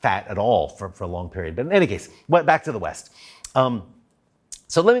any fat at all for a long period. But in any case, back to the West.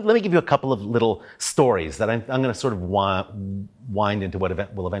 So let me give you a couple of little stories that I'm going to sort of wind into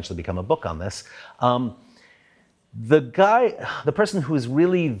what will eventually become a book on this. The person who is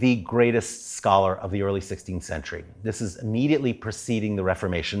really the greatest scholar of the early 16th century, this is immediately preceding the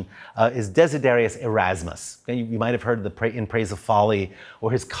Reformation, is Desiderius Erasmus. Okay, you might have heard In Praise of Folly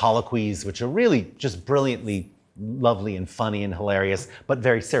or his colloquies, which are really just brilliantly lovely and funny and hilarious, but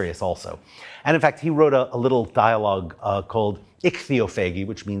very serious also. And in fact, he wrote a little dialogue called Ichthyophagy,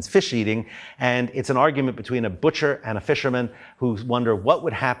 which means fish eating. And it's an argument between a butcher and a fisherman who wonder what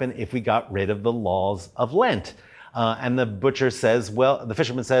would happen if we got rid of the laws of Lent. And the butcher says, the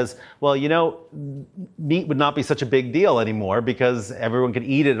fisherman says, well, meat would not be such a big deal anymore because everyone could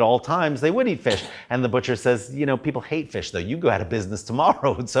eat it at all times. They would eat fish. And the butcher says, people hate fish though. You go out of business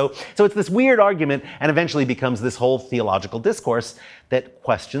tomorrow. And so it's this weird argument and eventually becomes this whole theological discourse that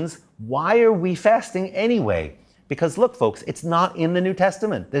questions, why are we fasting anyway? Because look, folks, it's not in the New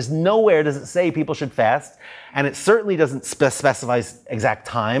Testament. There's nowhere does it say people should fast, and it certainly doesn't specify exact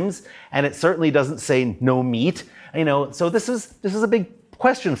times, and it certainly doesn't say no meat. So this is a big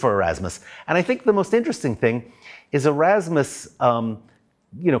question for Erasmus. And I think the most interesting thing is Erasmus,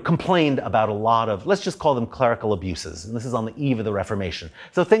 complained about a lot of, let's just call them clerical abuses. And this is on the eve of the Reformation.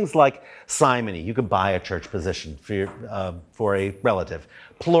 So things like simony, you could buy a church position for a relative.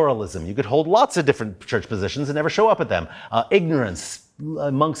 Pluralism, you could hold lots of different church positions and never show up at them. Ignorance,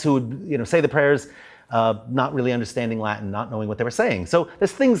 monks who would say the prayers, not really understanding Latin, not knowing what they were saying. So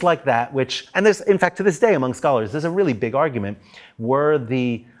there's things like that, and there's, in fact, to this day among scholars, there's a really big argument. Were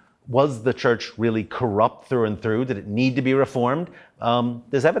the Was the church really corrupt through and through? Did it need to be reformed?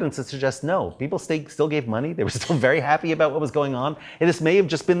 There's evidence that suggests no. People still gave money. They were still very happy about what was going on. And this may have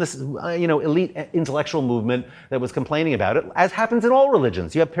just been this, elite intellectual movement that was complaining about it, as happens in all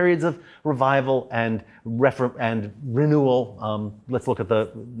religions. You have periods of revival and renewal. Let's look at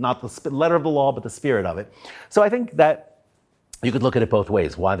not the letter of the law, but the spirit of it. So I think that you could look at it both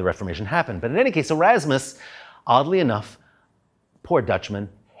ways, why the Reformation happened. But in any case, Erasmus, oddly enough, poor Dutchman,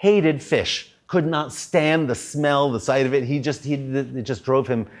 hated fish, could not stand the smell, the sight of it. It just drove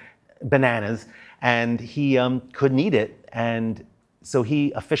him bananas, and he couldn't eat it. And so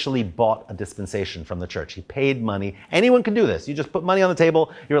he officially bought a dispensation from the church. He paid money. Anyone can do this. You just put money on the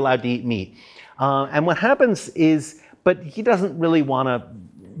table, you're allowed to eat meat. And what happens is, but he doesn't really want to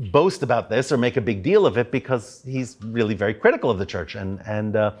boast about this or make a big deal of it because he's really very critical of the church.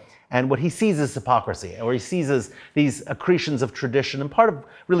 And what he sees is hypocrisy, or he sees as these accretions of tradition. And part of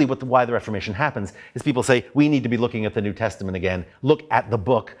really why the Reformation happens is people say, we need to be looking at the New Testament again, look at the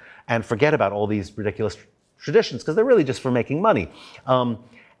book, and forget about all these ridiculous traditions, because they're really just for making money.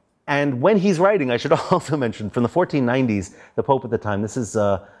 And when he's writing, I should also mention, from the 1490s, the Pope at the time, this is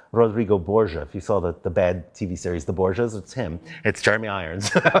Rodrigo Borgia. If you saw the bad TV series, The Borgias, it's him. It's Jeremy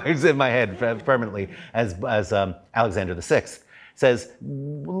Irons. He's in my head permanently as Alexander VI. Says,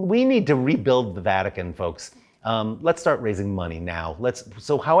 we need to rebuild the Vatican, folks. Let's start raising money now.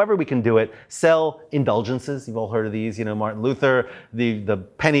 So however we can do it, sell indulgences. You've all heard of these, Martin Luther, the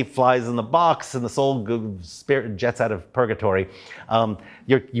penny flies in the box and the soul spirit jets out of purgatory.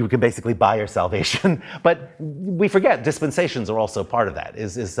 You can basically buy your salvation. But we forget dispensations are also part of that.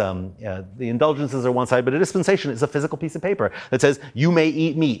 The indulgences are one side, but a dispensation is a physical piece of paper that says, you may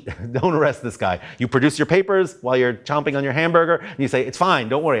eat meat. Don't arrest this guy. You produce your papers while you're chomping on your hamburger, and you say, it's fine,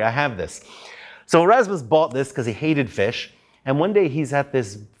 don't worry, I have this. So Erasmus bought this because he hated fish. And one day he's at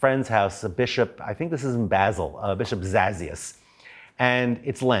this friend's house, a bishop, I think this is in Basel, Bishop Zazius. And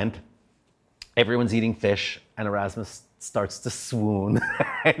it's Lent. Everyone's eating fish, and Erasmus starts to swoon.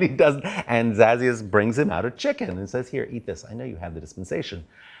 And Zazius brings him out a chicken and says, here, eat this. I know you have the dispensation.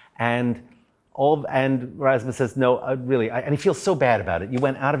 And Erasmus says, no, really, and he feels so bad about it. You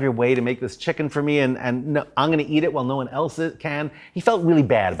went out of your way to make this chicken for me, and no, I'm going to eat it while no one else can. He felt really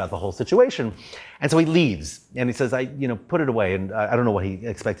bad about the whole situation. And so he leaves, and he says, put it away, and I don't know what he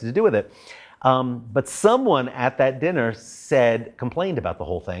expected to do with it. But someone at that dinner complained about the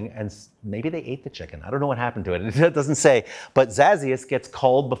whole thing, and maybe they ate the chicken. I don't know what happened to it. It doesn't say. But Zazius gets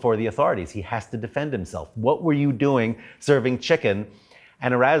called before the authorities. He has to defend himself. What were you doing serving chicken?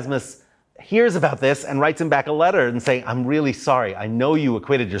 And Erasmus hears about this and writes him back a letter and saying, I'm really sorry. I know you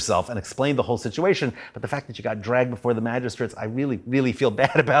acquitted yourself, and explained the whole situation, but the fact that you got dragged before the magistrates, I really, really feel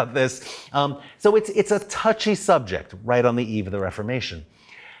bad about this. So it's a touchy subject right on the eve of the Reformation.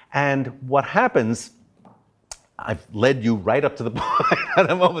 And what happens, I've led you right up to the point, and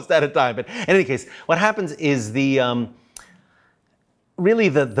I'm almost out of time, but in any case, what happens is really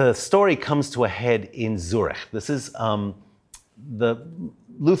the story comes to a head in Zurich. This is the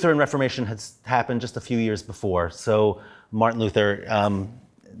Lutheran Reformation had happened just a few years before. So Martin Luther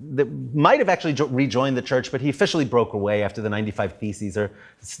might have actually rejoined the church, but he officially broke away after the 95 Theses are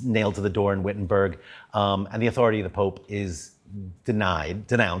nailed to the door in Wittenberg. And the authority of the Pope is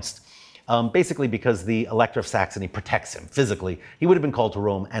denounced, basically because the Elector of Saxony protects him physically. He would have been called to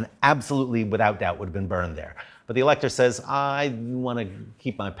Rome and absolutely, without doubt, would have been burned there. But the Elector says, I want to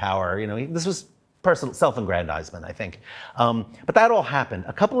keep my power. This was personal self-aggrandizement, I think. But that all happened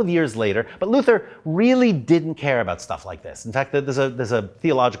a couple of years later. But Luther really didn't care about stuff like this. In fact, there's a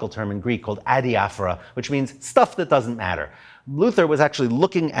theological term in Greek called adiaphora, which means stuff that doesn't matter. Luther was actually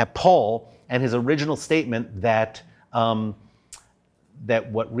looking at Paul and his original statement that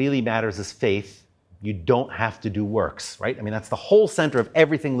what really matters is faith. You don't have to do works, right? I mean, that's the whole center of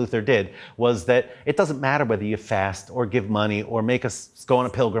everything Luther did, was that it doesn't matter whether you fast or give money or make us go on a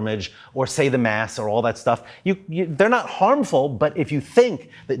pilgrimage or say the Mass or all that stuff. They're not harmful, but if you think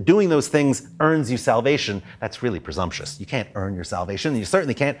that doing those things earns you salvation, that's really presumptuous. You can't earn your salvation, and you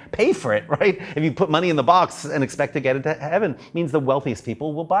certainly can't pay for it, right? If you put money in the box and expect to get into heaven, it means the wealthiest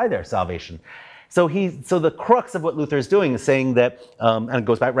people will buy their salvation. So the crux of what Luther is doing is saying that, and it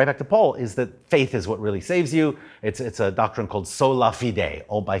goes right back to Paul, is that faith is what really saves you. It's a doctrine called sola fide,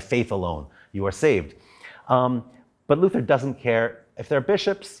 all by faith alone, you are saved. But Luther doesn't care if they're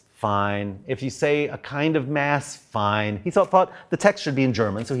bishops, fine. If you say a kind of Mass, fine. He thought the text should be in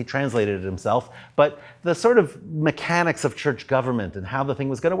German, so he translated it himself. But the sort of mechanics of church government and how the thing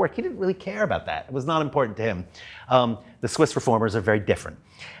was going to work, he didn't really care about that. It was not important to him. The Swiss reformers are very different.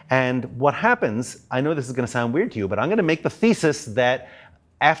 And what happens, I know this is going to sound weird to you, but I'm going to make the thesis that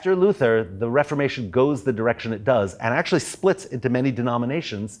After Luther, the Reformation goes the direction it does and actually splits into many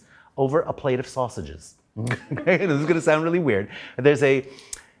denominations over a plate of sausages. Okay? This is going to sound really weird. There's a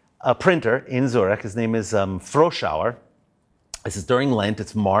printer in Zurich. His name is Froschauer. This is during Lent.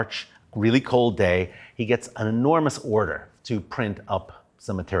 It's March, really cold day. He gets an enormous order to print up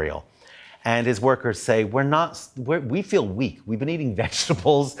some material. And his workers say, we feel weak. We've been eating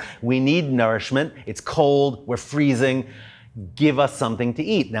vegetables. We need nourishment. It's cold. We're freezing. Give us something to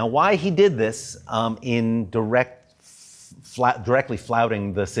eat. Now, why he did this in directly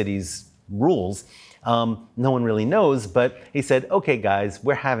flouting the city's rules, no one really knows, but he said, okay, guys,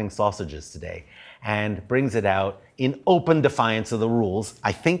 we're having sausages today, and brings it out in open defiance of the rules,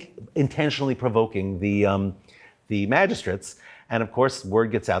 I think intentionally provoking the magistrates. And of course,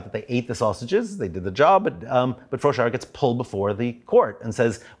 word gets out that they ate the sausages, they did the job, but Froschauer gets pulled before the court and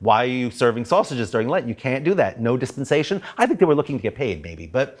says, why are you serving sausages during Lent? You can't do that, no dispensation. I think they were looking to get paid maybe,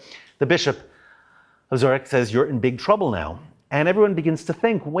 but the bishop of Zurich says, you're in big trouble now. And everyone begins to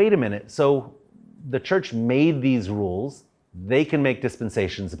think, wait a minute, so the church made these rules, they can make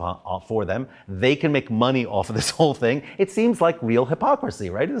dispensations for them, they can make money off of this whole thing. It seems like real hypocrisy,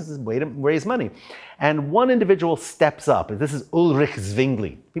 right? This is a way to raise money. And one individual steps up. This is Ulrich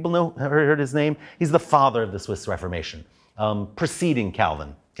Zwingli. People know, heard his name? He's the father of the Swiss Reformation, preceding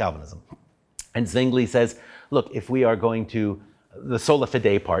Calvinism. And Zwingli says, look, if we are going to, the sola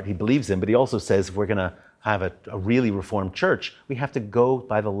fide part, he believes in, but he also says if we're going to have a really reformed church, we have to go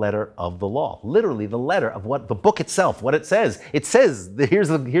by the letter of the law. Literally the letter of what the book itself, what it says. It says, here's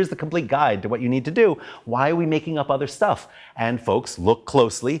the complete guide to what you need to do. Why are we making up other stuff? And folks, look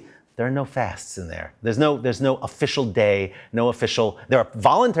closely. There are no fasts in there. There's no official day, there are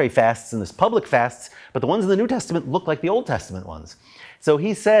voluntary fasts and there's public fasts, but the ones in the New Testament look like the Old Testament ones. So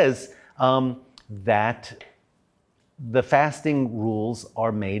he says that the fasting rules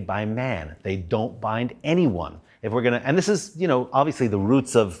are made by man. They don't bind anyone. If we're and this is, obviously the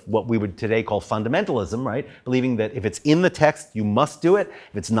roots of what we would today call fundamentalism, right? Believing that if it's in the text, you must do it.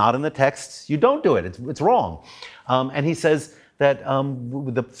 If it's not in the text, you don't do it. It's wrong. And he says that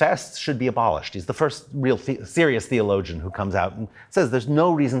the fasts should be abolished. He's the first real serious theologian who comes out and says there's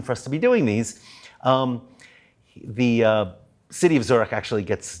no reason for us to be doing these. The city of Zurich actually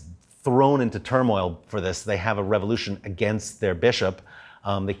gets thrown into turmoil for this. They have a revolution against their bishop.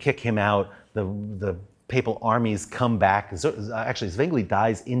 They kick him out. The papal armies come back. Actually, Zwingli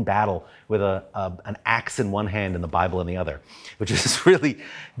dies in battle with an axe in one hand and the Bible in the other, which is really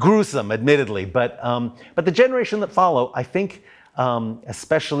gruesome, admittedly. But the generation that follow, I think,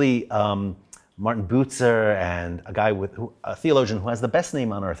 especially Martin Bucer and a theologian who has the best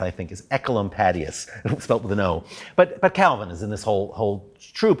name on earth, I think, is Ecolampadius, spelled with an O. But Calvin is in this whole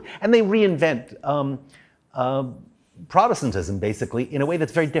troupe, and they reinvent Protestantism, basically, in a way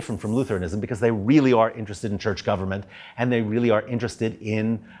that's very different from Lutheranism, because they really are interested in church government, and they really are interested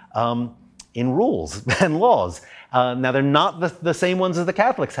in rules and laws. Now, they're not the same ones as the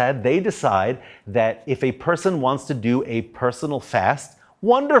Catholics had. They decide that if a person wants to do a personal fast,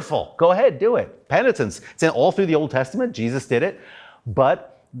 wonderful, go ahead, do it. Penitence, it's all through the Old Testament, Jesus did it.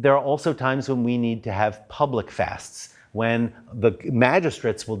 But there are also times when we need to have public fasts, when the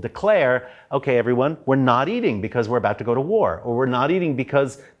magistrates will declare, okay, everyone, we're not eating because we're about to go to war, or we're not eating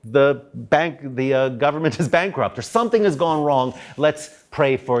because the government is bankrupt, or something has gone wrong. Let's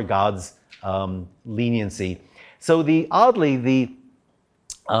pray for God's leniency. So oddly, the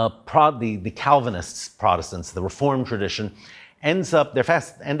Calvinists, Protestants, the Reformed tradition, their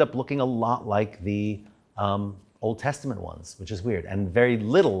fasts end up looking a lot like the Old Testament ones, which is weird, and very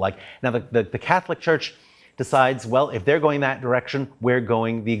little like, now the Catholic Church decides, well, if they're going that direction, we're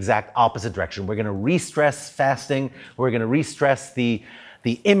going the exact opposite direction. We're going to re-stress fasting. We're going to re-stress the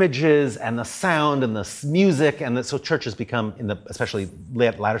images and the sound and the music, and so churches become, especially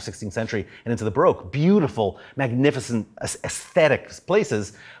latter 16th century and into the Baroque, beautiful, magnificent, aesthetic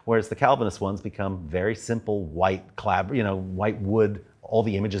places, whereas the Calvinist ones become very simple, white white wood. All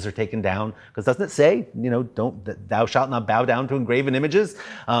the images are taken down, because doesn't it say, thou shalt not bow down to engraven images,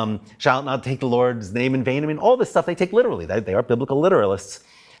 shalt not take the Lord's name in vain. I mean, all this stuff they take literally. They are biblical literalists.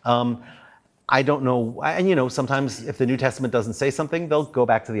 I don't know, and sometimes if the New Testament doesn't say something, they'll go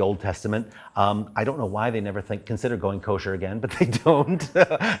back to the Old Testament. I don't know why they never consider going kosher again, but they don't,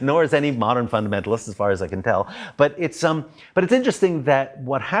 nor is any modern fundamentalist, as far as I can tell. But it's interesting that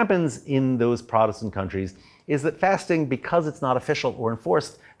what happens in those Protestant countries is that fasting, because it's not official or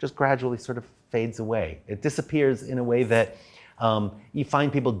enforced, just gradually sort of fades away. It disappears in a way that you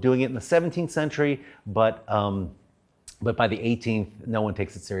find people doing it in the 17th century, but by the 18th, no one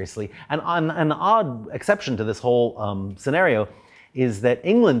takes it seriously. And an odd exception to this whole scenario is that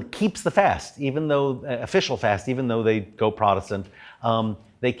England keeps the fast, even though, official fast, even though they go Protestant.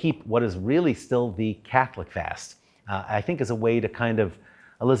 They keep what is really still the Catholic fast. I think as a way to kind of,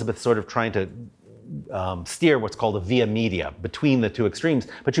 Elizabeth sort of trying to steer what's called a via media between the two extremes,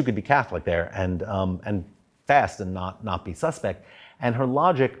 but you could be Catholic there and fast and not be suspect. And her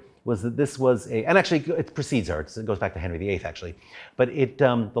logic was that this was and actually it precedes her, it goes back to Henry VIII actually, but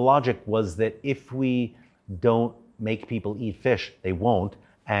the logic was that if we don't make people eat fish, they won't,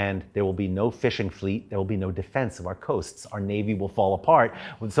 and there will be no fishing fleet, there will be no defense of our coasts, our navy will fall apart.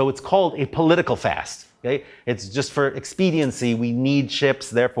 So it's called a political fast. Okay? It's just for expediency, we need ships,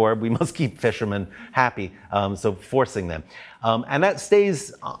 therefore we must keep fishermen happy, so forcing them. And that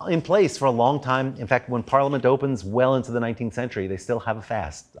stays in place for a long time. In fact, when Parliament opens well into the 19th century, they still have a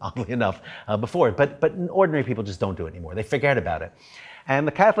fast, oddly enough, before. But ordinary people just don't do it anymore. They forget about it. And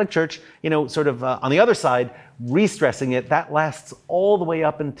the Catholic Church, you know, sort of on the other side, re-stressing it, that lasts all the way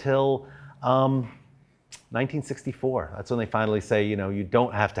up until 1964. That's when they finally say, you know, you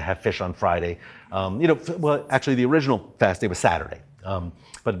don't have to have fish on Friday. You know, well, actually the original fast day was Saturday. But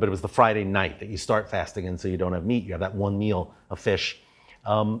it was the Friday night that you start fasting, and so you don't have meat, you have that one meal of fish.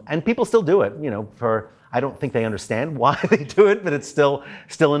 And people still do it, you know, I don't think they understand why they do it, but it's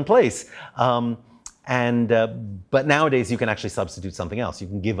still in place. But nowadays you can actually substitute something else. You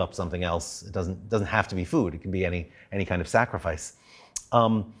can give up something else. It doesn't have to be food. It can be any kind of sacrifice.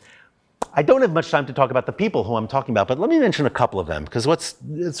 I don't have much time to talk about the people who I'm talking about, but let me mention a couple of them, because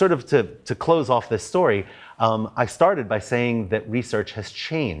sort of to close off this story, I started by saying that research has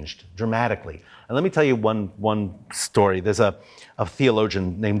changed dramatically. And let me tell you one story. There's a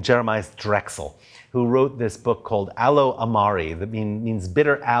theologian named Jeremiah Drexel who wrote this book called Aloe Amari, that means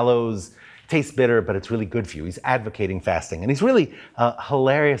bitter aloes. Tastes bitter, but it's really good for you. He's advocating fasting. And he's really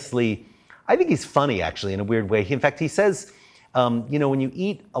hilariously, I think he's funny actually in a weird way. In fact, he says, you know, when you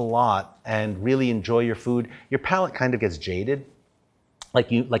eat a lot and really enjoy your food, your palate kind of gets jaded. Like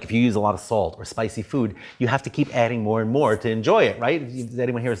if you use a lot of salt or spicy food, you have to keep adding more and more to enjoy it, right? If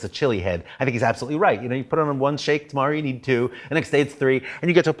anyone here is a chili head, I think he's absolutely right. You know, you put on one shake, tomorrow you need two, the next day it's three, and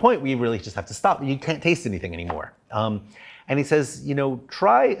you get to a point where you really just have to stop. You can't taste anything anymore. And he says, you know,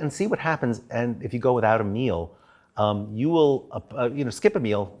 try and see what happens. And if you go without a meal, you will, you know, skip a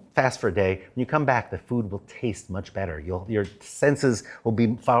meal, fast for a day. When you come back, the food will taste much better. Your senses will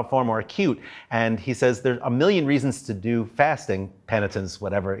be far more acute. And he says there's a million reasons to do fasting, penitence,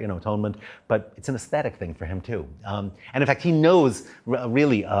 whatever, you know, atonement, but it's an aesthetic thing for him too. And in fact, he knows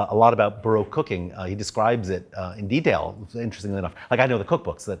really a lot about Baroque cooking. He describes it in detail, interestingly enough. Like I know the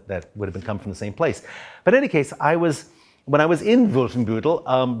cookbooks that would have come from the same place. But in any case, when I was in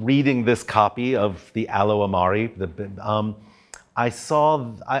Wolfenbüttel, reading this copy of the Aloe Amari,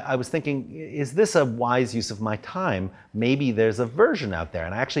 I was thinking, is this a wise use of my time? Maybe there's a version out there.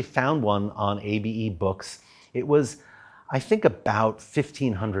 And I actually found one on ABE Books. It was, I think, about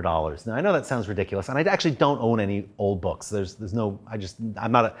 $1,500. Now, I know that sounds ridiculous, and I actually don't own any old books. There's no,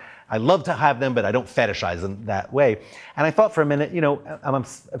 I love to have them, but I don't fetishize them that way. And I thought for a minute, you know,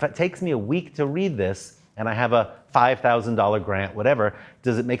 if it takes me a week to read this, and I have a $5,000 grant, whatever,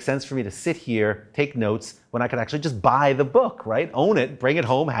 does it make sense for me to sit here, take notes, when I could actually just buy the book, right? Own it, bring it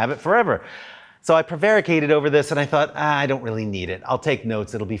home, have it forever. So I prevaricated over this, and I thought, I don't really need it. I'll take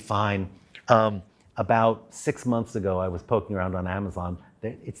notes, it'll be fine. About 6 months ago, I was poking around on Amazon.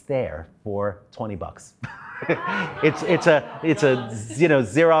 It's there for 20 bucks. It's a you know,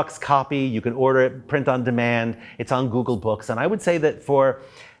 Xerox copy. You can order it, print on demand. It's on Google Books. And I would say that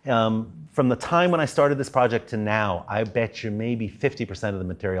from the time when I started this project to now, I bet you maybe 50% of the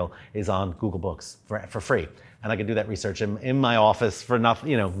material is on Google Books for free. And I can do that research in my office for nothing,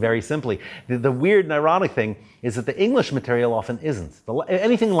 you know, very simply. The weird and ironic thing is that the English material often isn't.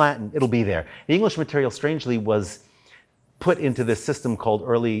 Anything Latin, it'll be there. The English material, strangely, was put into this system called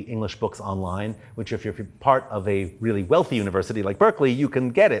Early English Books Online, which if you're part of a really wealthy university like Berkeley, you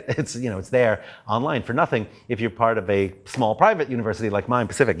can get it. It's, you know, it's there online for nothing. If you're part of a small private university like mine,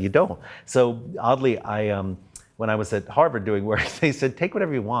 Pacific, you don't. So oddly, when I was at Harvard doing work, they said, take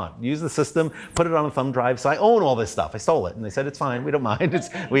whatever you want. Use the system, put it on a thumb drive. So I own all this stuff. I stole it. And they said, it's fine, we don't mind.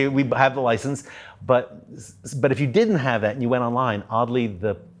 We have the license. But if you didn't have that and you went online, oddly,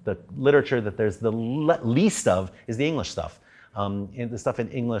 the literature that there's the least of is the English stuff. The stuff in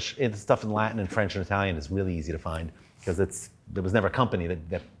English, the stuff in Latin and French and Italian is really easy to find because there was never a company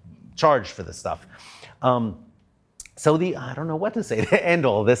that charged for this stuff. So I don't know what to say to end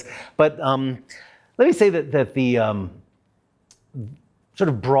all of this, but let me say that sort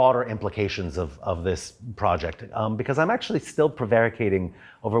of broader implications of this project, because I'm actually still prevaricating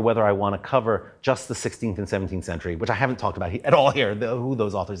over whether I want to cover just the 16th and 17th century, which I haven't talked about at all here, who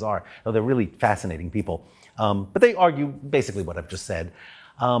those authors are, though they're really fascinating people. But they argue basically what I've just said,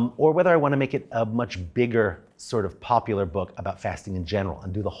 or whether I want to make it a much bigger sort of popular book about fasting in general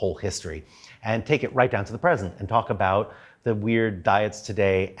and do the whole history and take it right down to the present and talk about the weird diets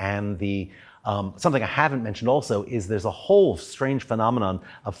today and the something I haven't mentioned also is there's a whole strange phenomenon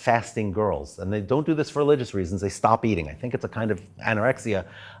of fasting girls, and they don't do this for religious reasons. They stop eating. I think it's a kind of anorexia,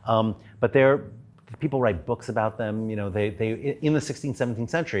 but people write books about them. You know, they in the 16th, 17th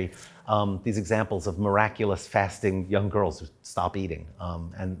century, these examples of miraculous fasting young girls who stop eating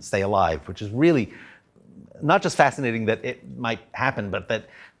and stay alive, which is really not just fascinating that it might happen, but that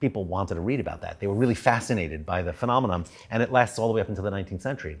people wanted to read about that. They were really fascinated by the phenomenon, and it lasts all the way up into the 19th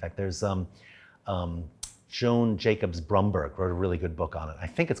century. In fact, there's Joan Jacobs Brumberg wrote a really good book on it. I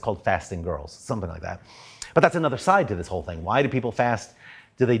think it's called Fasting Girls, something like that. But that's another side to this whole thing. Why do people fast?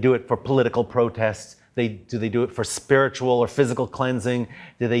 Do they do it for political protests? Do they do it for spiritual or physical cleansing?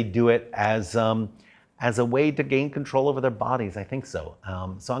 Do they do it as a way to gain control over their bodies? I think so.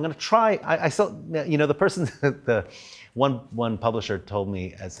 So I'm going to try. I still, you know, the person, the one publisher told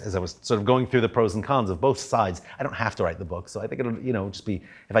me as I was sort of going through the pros and cons of both sides, I don't have to write the book. So I think it'll, you know, just be,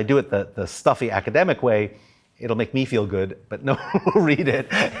 if I do it the stuffy academic way, it'll make me feel good, but no one will read it.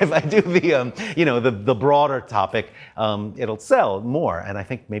 If I do the, you know, the broader topic, it'll sell more and I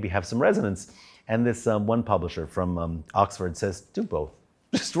think maybe have some resonance. And this one publisher from Oxford says, do both.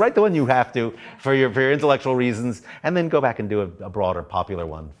 Just write the one you have to for your intellectual reasons, and then go back and do a broader, popular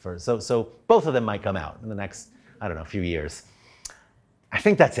one. So both of them might come out in the next, I don't know, few years. I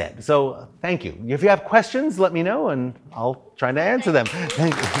think that's it. So thank you. If you have questions, let me know, and I'll try to answer them.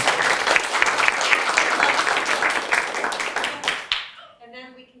 Thank you. And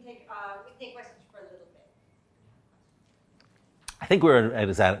then we can take questions for a little bit. I think we're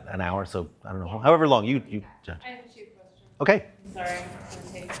at an hour, so I don't know. However long you judge. I have two questions. Okay. Sorry,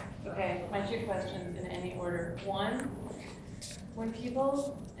 okay, my two questions in any order. One, when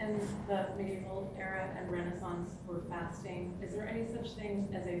people in the medieval era and Renaissance were fasting, is there any such thing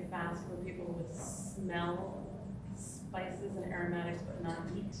as a fast where people would smell spices and aromatics but not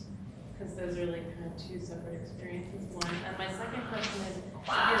eat? Because those are like kind of two separate experiences. One, and my second question is, if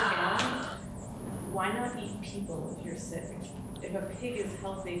you're down, why not eat people if you're sick? If a pig is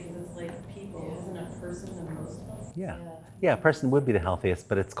healthy because it's like people, isn't a person the most healthy? Yeah, a person would be the healthiest,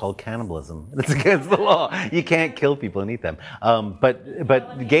 but it's called cannibalism. It's against the law. You can't kill people and eat them.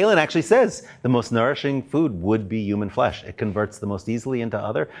 But Galen actually says the most nourishing food would be human flesh. It converts the most easily into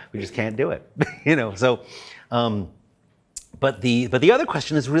other. We just can't do it. You know. So, but the other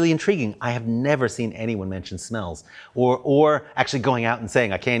question is really intriguing. I have never seen anyone mention smells or actually going out and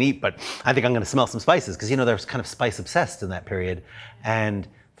saying I can't eat, but I think I'm going to smell some spices, because you know there's kind of spice obsessed in that period, and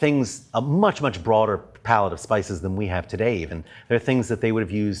things, a much broader palette of spices than we have today even. There are things that they would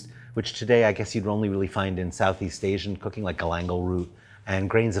have used, which today I guess you'd only really find in Southeast Asian cooking, like galangal root and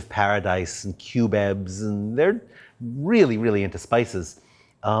grains of paradise and cubebs, and they're really into spices.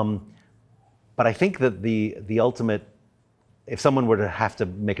 But I think that the ultimate, if someone were to have to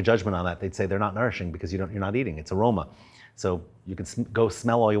make a judgment on that, they'd say they're not nourishing because you're not eating, it's aroma. So you can go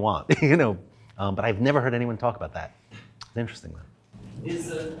smell all you want, you know. But I've never heard anyone talk about that. It's interesting though.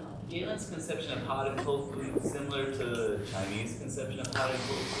 Is Galen's conception of hot and cold food similar to the Chinese conception of hot and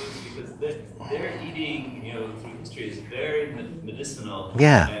cold food? Because their eating, you know, through history is very medicinal.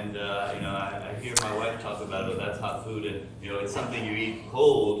 Yeah. And you know, I hear my wife talk about it. That's hot food, and you know, it's something you eat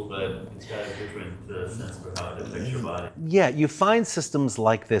cold, but it's got a different sense for how it affects your body. Yeah, you find systems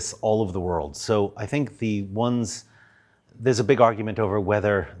like this all over the world. So I think there's a big argument over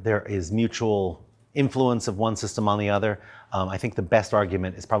whether there is mutual influence of one system on the other. I think the best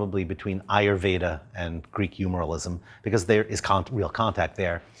argument is probably between Ayurveda and Greek humorism, because there is real contact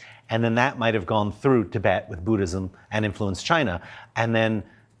there. And then that might have gone through Tibet with Buddhism and influenced China. And then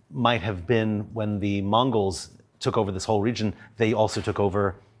might have been when the Mongols took over this whole region, they also took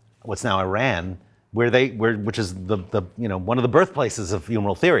over what's now Iran, which is the you know, one of the birthplaces of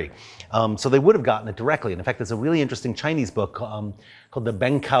humoral theory. So they would have gotten it directly. And in fact, there's a really interesting Chinese book called the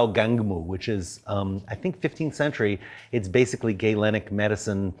Benkao Gangmu, which is, I think 15th century. It's basically Galenic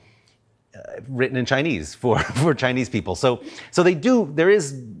medicine written in Chinese for Chinese people. So there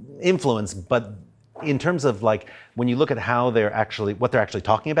is influence, but in terms of like, when you look at what they're actually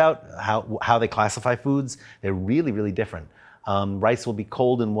talking about, how they classify foods, they're really different. Rice will be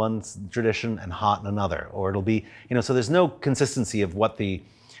cold in one tradition and hot in another, or it'll be, you know, so there's no consistency of what the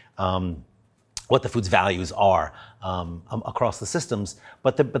what the food's values are across the systems,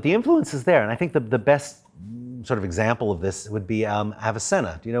 but the influence is there. And I think the best sort of example of this would be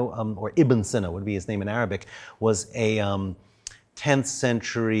Avicenna, do you know, or Ibn Sina would be his name in Arabic, was a 10th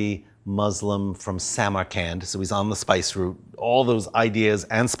century Muslim from Samarkand. So he's on the spice route. All those ideas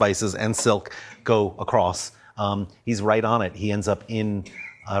and spices and silk go across. He's right on it. He ends up in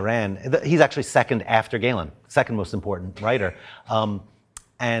Iran. He's actually second after Galen, second most important writer.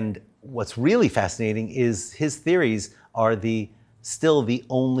 And what's really fascinating is his theories are still the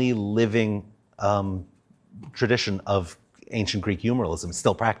only living tradition of ancient Greek humorism,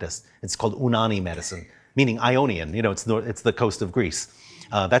 still practiced. It's called Unani medicine, meaning Ionian. You know, it's the coast of Greece.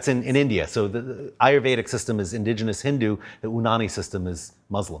 That's in India. So the Ayurvedic system is indigenous Hindu. The Unani system is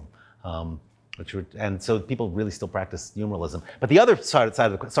Muslim. And so people really still practice humorism. But the other side of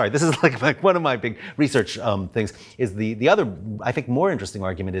the, sorry, this is like one of my big research things, is the other, I think, more interesting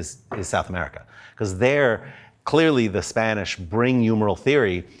argument is South America. Because there, clearly the Spanish bring humoral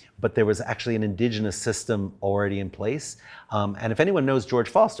theory, but there was actually an indigenous system already in place. And if anyone knows George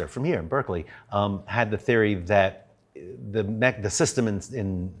Foster from here in Berkeley, had the theory that the system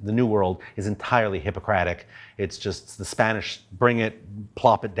in the New World is entirely Hippocratic. It's just the Spanish bring it,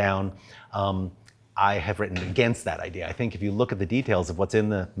 plop it down. I have written against that idea. I think if you look at the details of what's in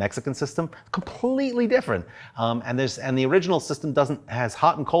the Mexican system, completely different. And the original system has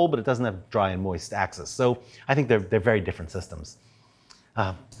hot and cold, but it doesn't have dry and moist axis. So I think they're very different systems.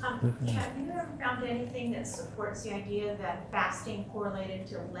 Have you ever found anything that supports the idea that fasting correlated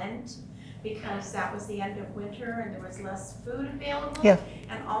to Lent because that was the end of winter and there was less food available? Yeah.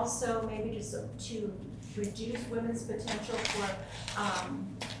 And also maybe just to reduce women's potential for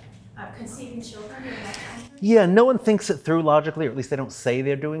conceiving children in that country? Yeah, no one thinks it through logically, or at least they don't say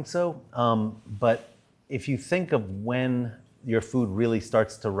they're doing so. But if you think of when your food really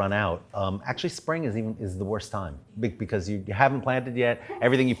starts to run out, actually spring is the worst time because you haven't planted yet,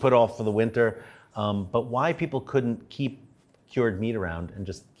 everything you put off for the winter. But why people couldn't keep cured meat around and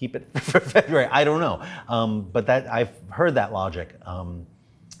just keep it for February, I don't know. But I've heard that logic, and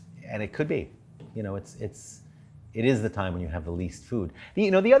it could be. You know, it is the time when you have the least food.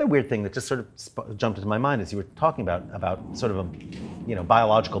 The other weird thing that just sort of jumped into my mind as you were talking about sort of a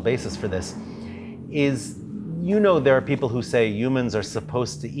biological basis for this is, there are people who say humans are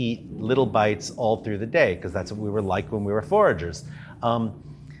supposed to eat little bites all through the day because that's what we were like when we were foragers.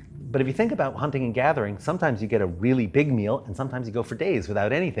 But if you think about hunting and gathering, sometimes you get a really big meal and sometimes you go for days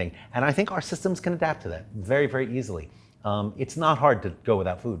without anything. And I think our systems can adapt to that very, very easily. It's not hard to go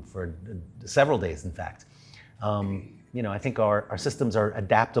without food for several days, in fact. I think our systems are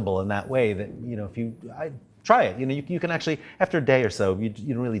adaptable in that way that, if you try it, you can actually, after a day or so,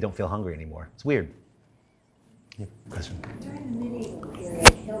 you really don't feel hungry anymore. It's weird. Yeah, question? During the medieval period,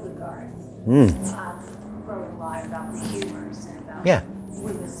 Hildegard wrote a lot about the humors and about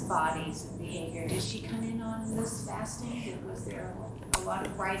women's bodies and behavior. Did she come in on this fasting? Was there a lot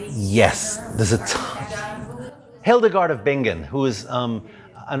of writing? Yes, there's a ton. Hildegard of Bingen, who is an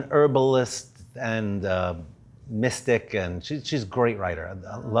herbalist and mystic, and she's a great writer,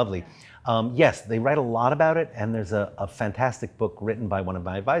 lovely. Yes, they write a lot about it, and there's a fantastic book written by one of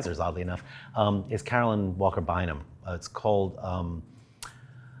my advisors, oddly enough, is Carolyn Walker Bynum. It's called,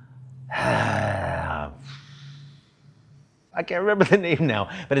 I can't remember the name now,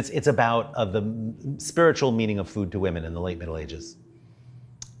 but it's about the spiritual meaning of food to women in the late Middle Ages.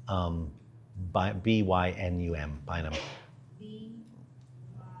 B-Y-N-U-M, Bynum. B-Y-N-U-M.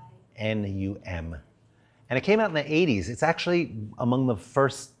 And it came out in the 80s. It's actually among the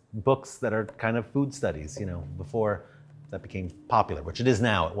first books that are kind of food studies, before that became popular, which it is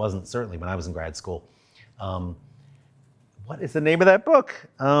now. It wasn't certainly when I was in grad school. What is the name of that book?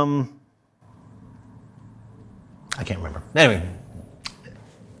 I can't remember. Anyway.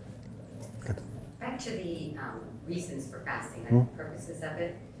 Back to the reasons for fasting and the purposes of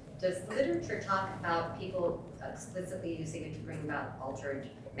it. Does literature talk about people explicitly using it to bring about altered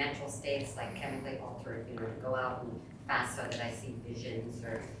mental states, like chemically altered, to go out and fast so that I see visions,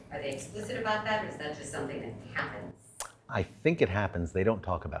 or are they explicit about that, or is that just something that happens? I think it happens. They don't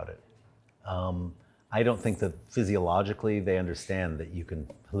talk about it. I don't think that physiologically they understand that you can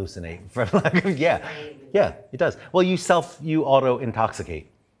hallucinate. Yeah, it does. Well, you auto-intoxicate,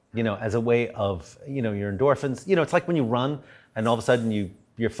 as a way of, your endorphins. It's like when you run and all of a sudden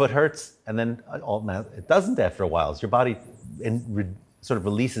your foot hurts, and then it doesn't after a while. Your body sort of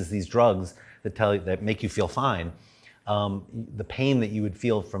releases these drugs that make you feel fine. The pain that you would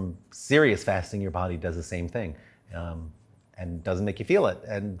feel from serious fasting, your body does the same thing, and doesn't make you feel it.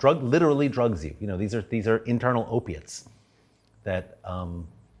 And literally drugs you. These are internal opiates that. But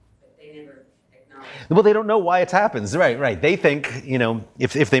they never Well, they don't know why it happens. Right, right. They think, you know,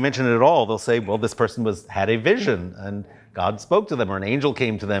 if they mention it at all, they'll say, well, this person had a vision and God spoke to them, or an angel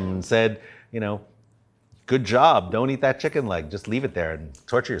came to them and said, you know, good job, don't eat that chicken leg, just leave it there and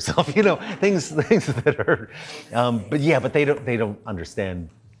torture yourself, you know, things that are, but they don't understand,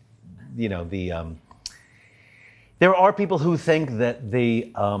 you know, there are people who think that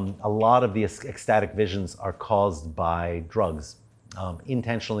a lot of the ecstatic visions are caused by drugs,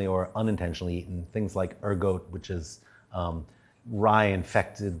 intentionally or unintentionally eaten, things like ergot, which is rye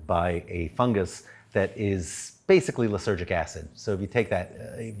infected by a fungus that is basically lysergic acid. So if you take that,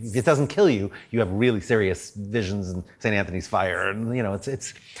 if it doesn't kill you, you have really serious visions and St. Anthony's fire, and you know,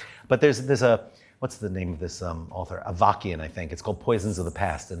 but there's a, what's the name of this author? Avakian, I think. It's called Poisons of the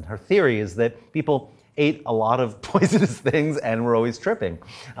Past, and her theory is that people ate a lot of poisonous things and were always tripping.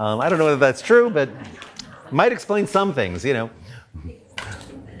 I don't know whether that's true, but might explain some things, you know.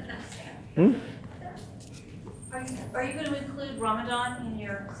 Are you going to include Ramadan in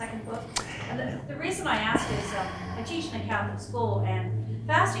your second book? And the reason I ask is I teach in a Catholic school, and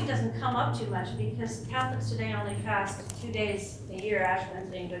fasting doesn't come up too much because Catholics today only fast 2 days a year, Ash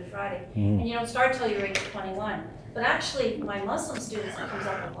Wednesday and Good Friday, and you don't start till you're age 21. But actually, my Muslim students, it comes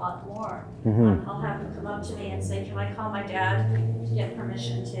up a lot more. I'll have them come up to me and say, can I call my dad to get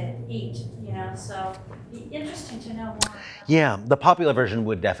permission to eat? You know, so it'd be interesting to know more. Yeah, the popular version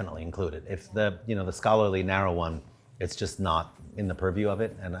would definitely include it. If the, you know, the scholarly narrow one, it's just not in the purview of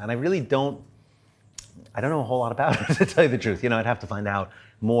it. And I really don't know a whole lot about it, to tell you the truth. You know, I'd have to find out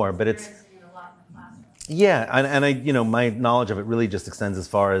more, but it's, yeah, and I, you know, my knowledge of it really just extends as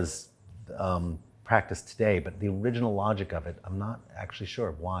far as practice today, but the original logic of it, I'm not actually sure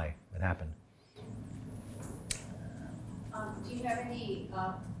of why it happened. Do you have any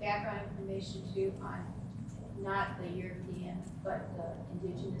background information too on not the European, but the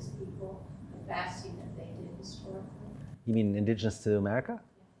indigenous people, the fasting that they did historically? You mean indigenous to America?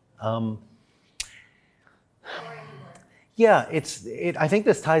 Yeah, I think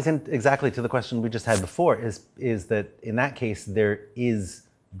this ties in exactly to the question we just had before, is that in that case there is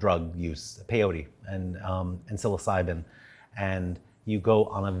drug use, peyote and psilocybin, and you go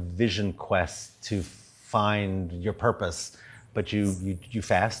on a vision quest to find your purpose, but you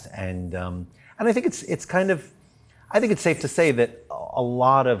fast, and I think it's kind of, I think it's safe to say that a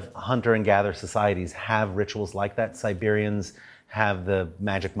lot of hunter and gather societies have rituals like that. Siberians have the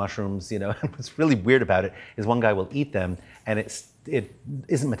magic mushrooms, you know. And what's really weird about it is one guy will eat them and it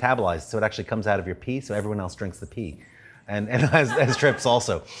isn't metabolized, so it actually comes out of your pee, so everyone else drinks the pee. And has trips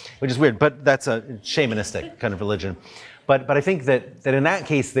also, which is weird, but that's a shamanistic kind of religion. But I think that in that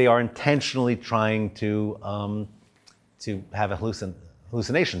case they are intentionally trying to have a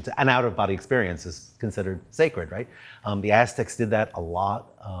hallucination. An out-of-body experience is considered sacred, right? The Aztecs did that a lot,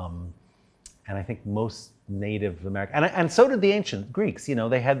 and I think most Native American, and so did the ancient Greeks. You know,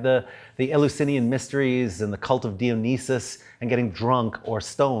 they had the Eleusinian mysteries and the cult of Dionysus, and getting drunk or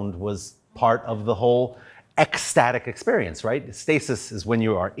stoned was part of the whole ecstatic experience, right? Stasis is when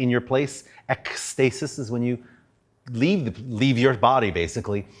you are in your place. Ecstasis is when you leave your body,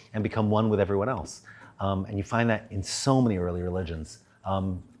 basically, and become one with everyone else. And you find that in so many early religions.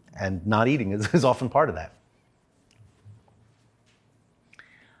 And not eating is often part of that.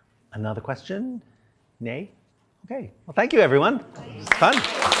 Another question? Nay? Okay. Well, thank you, everyone. It's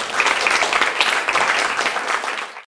fun.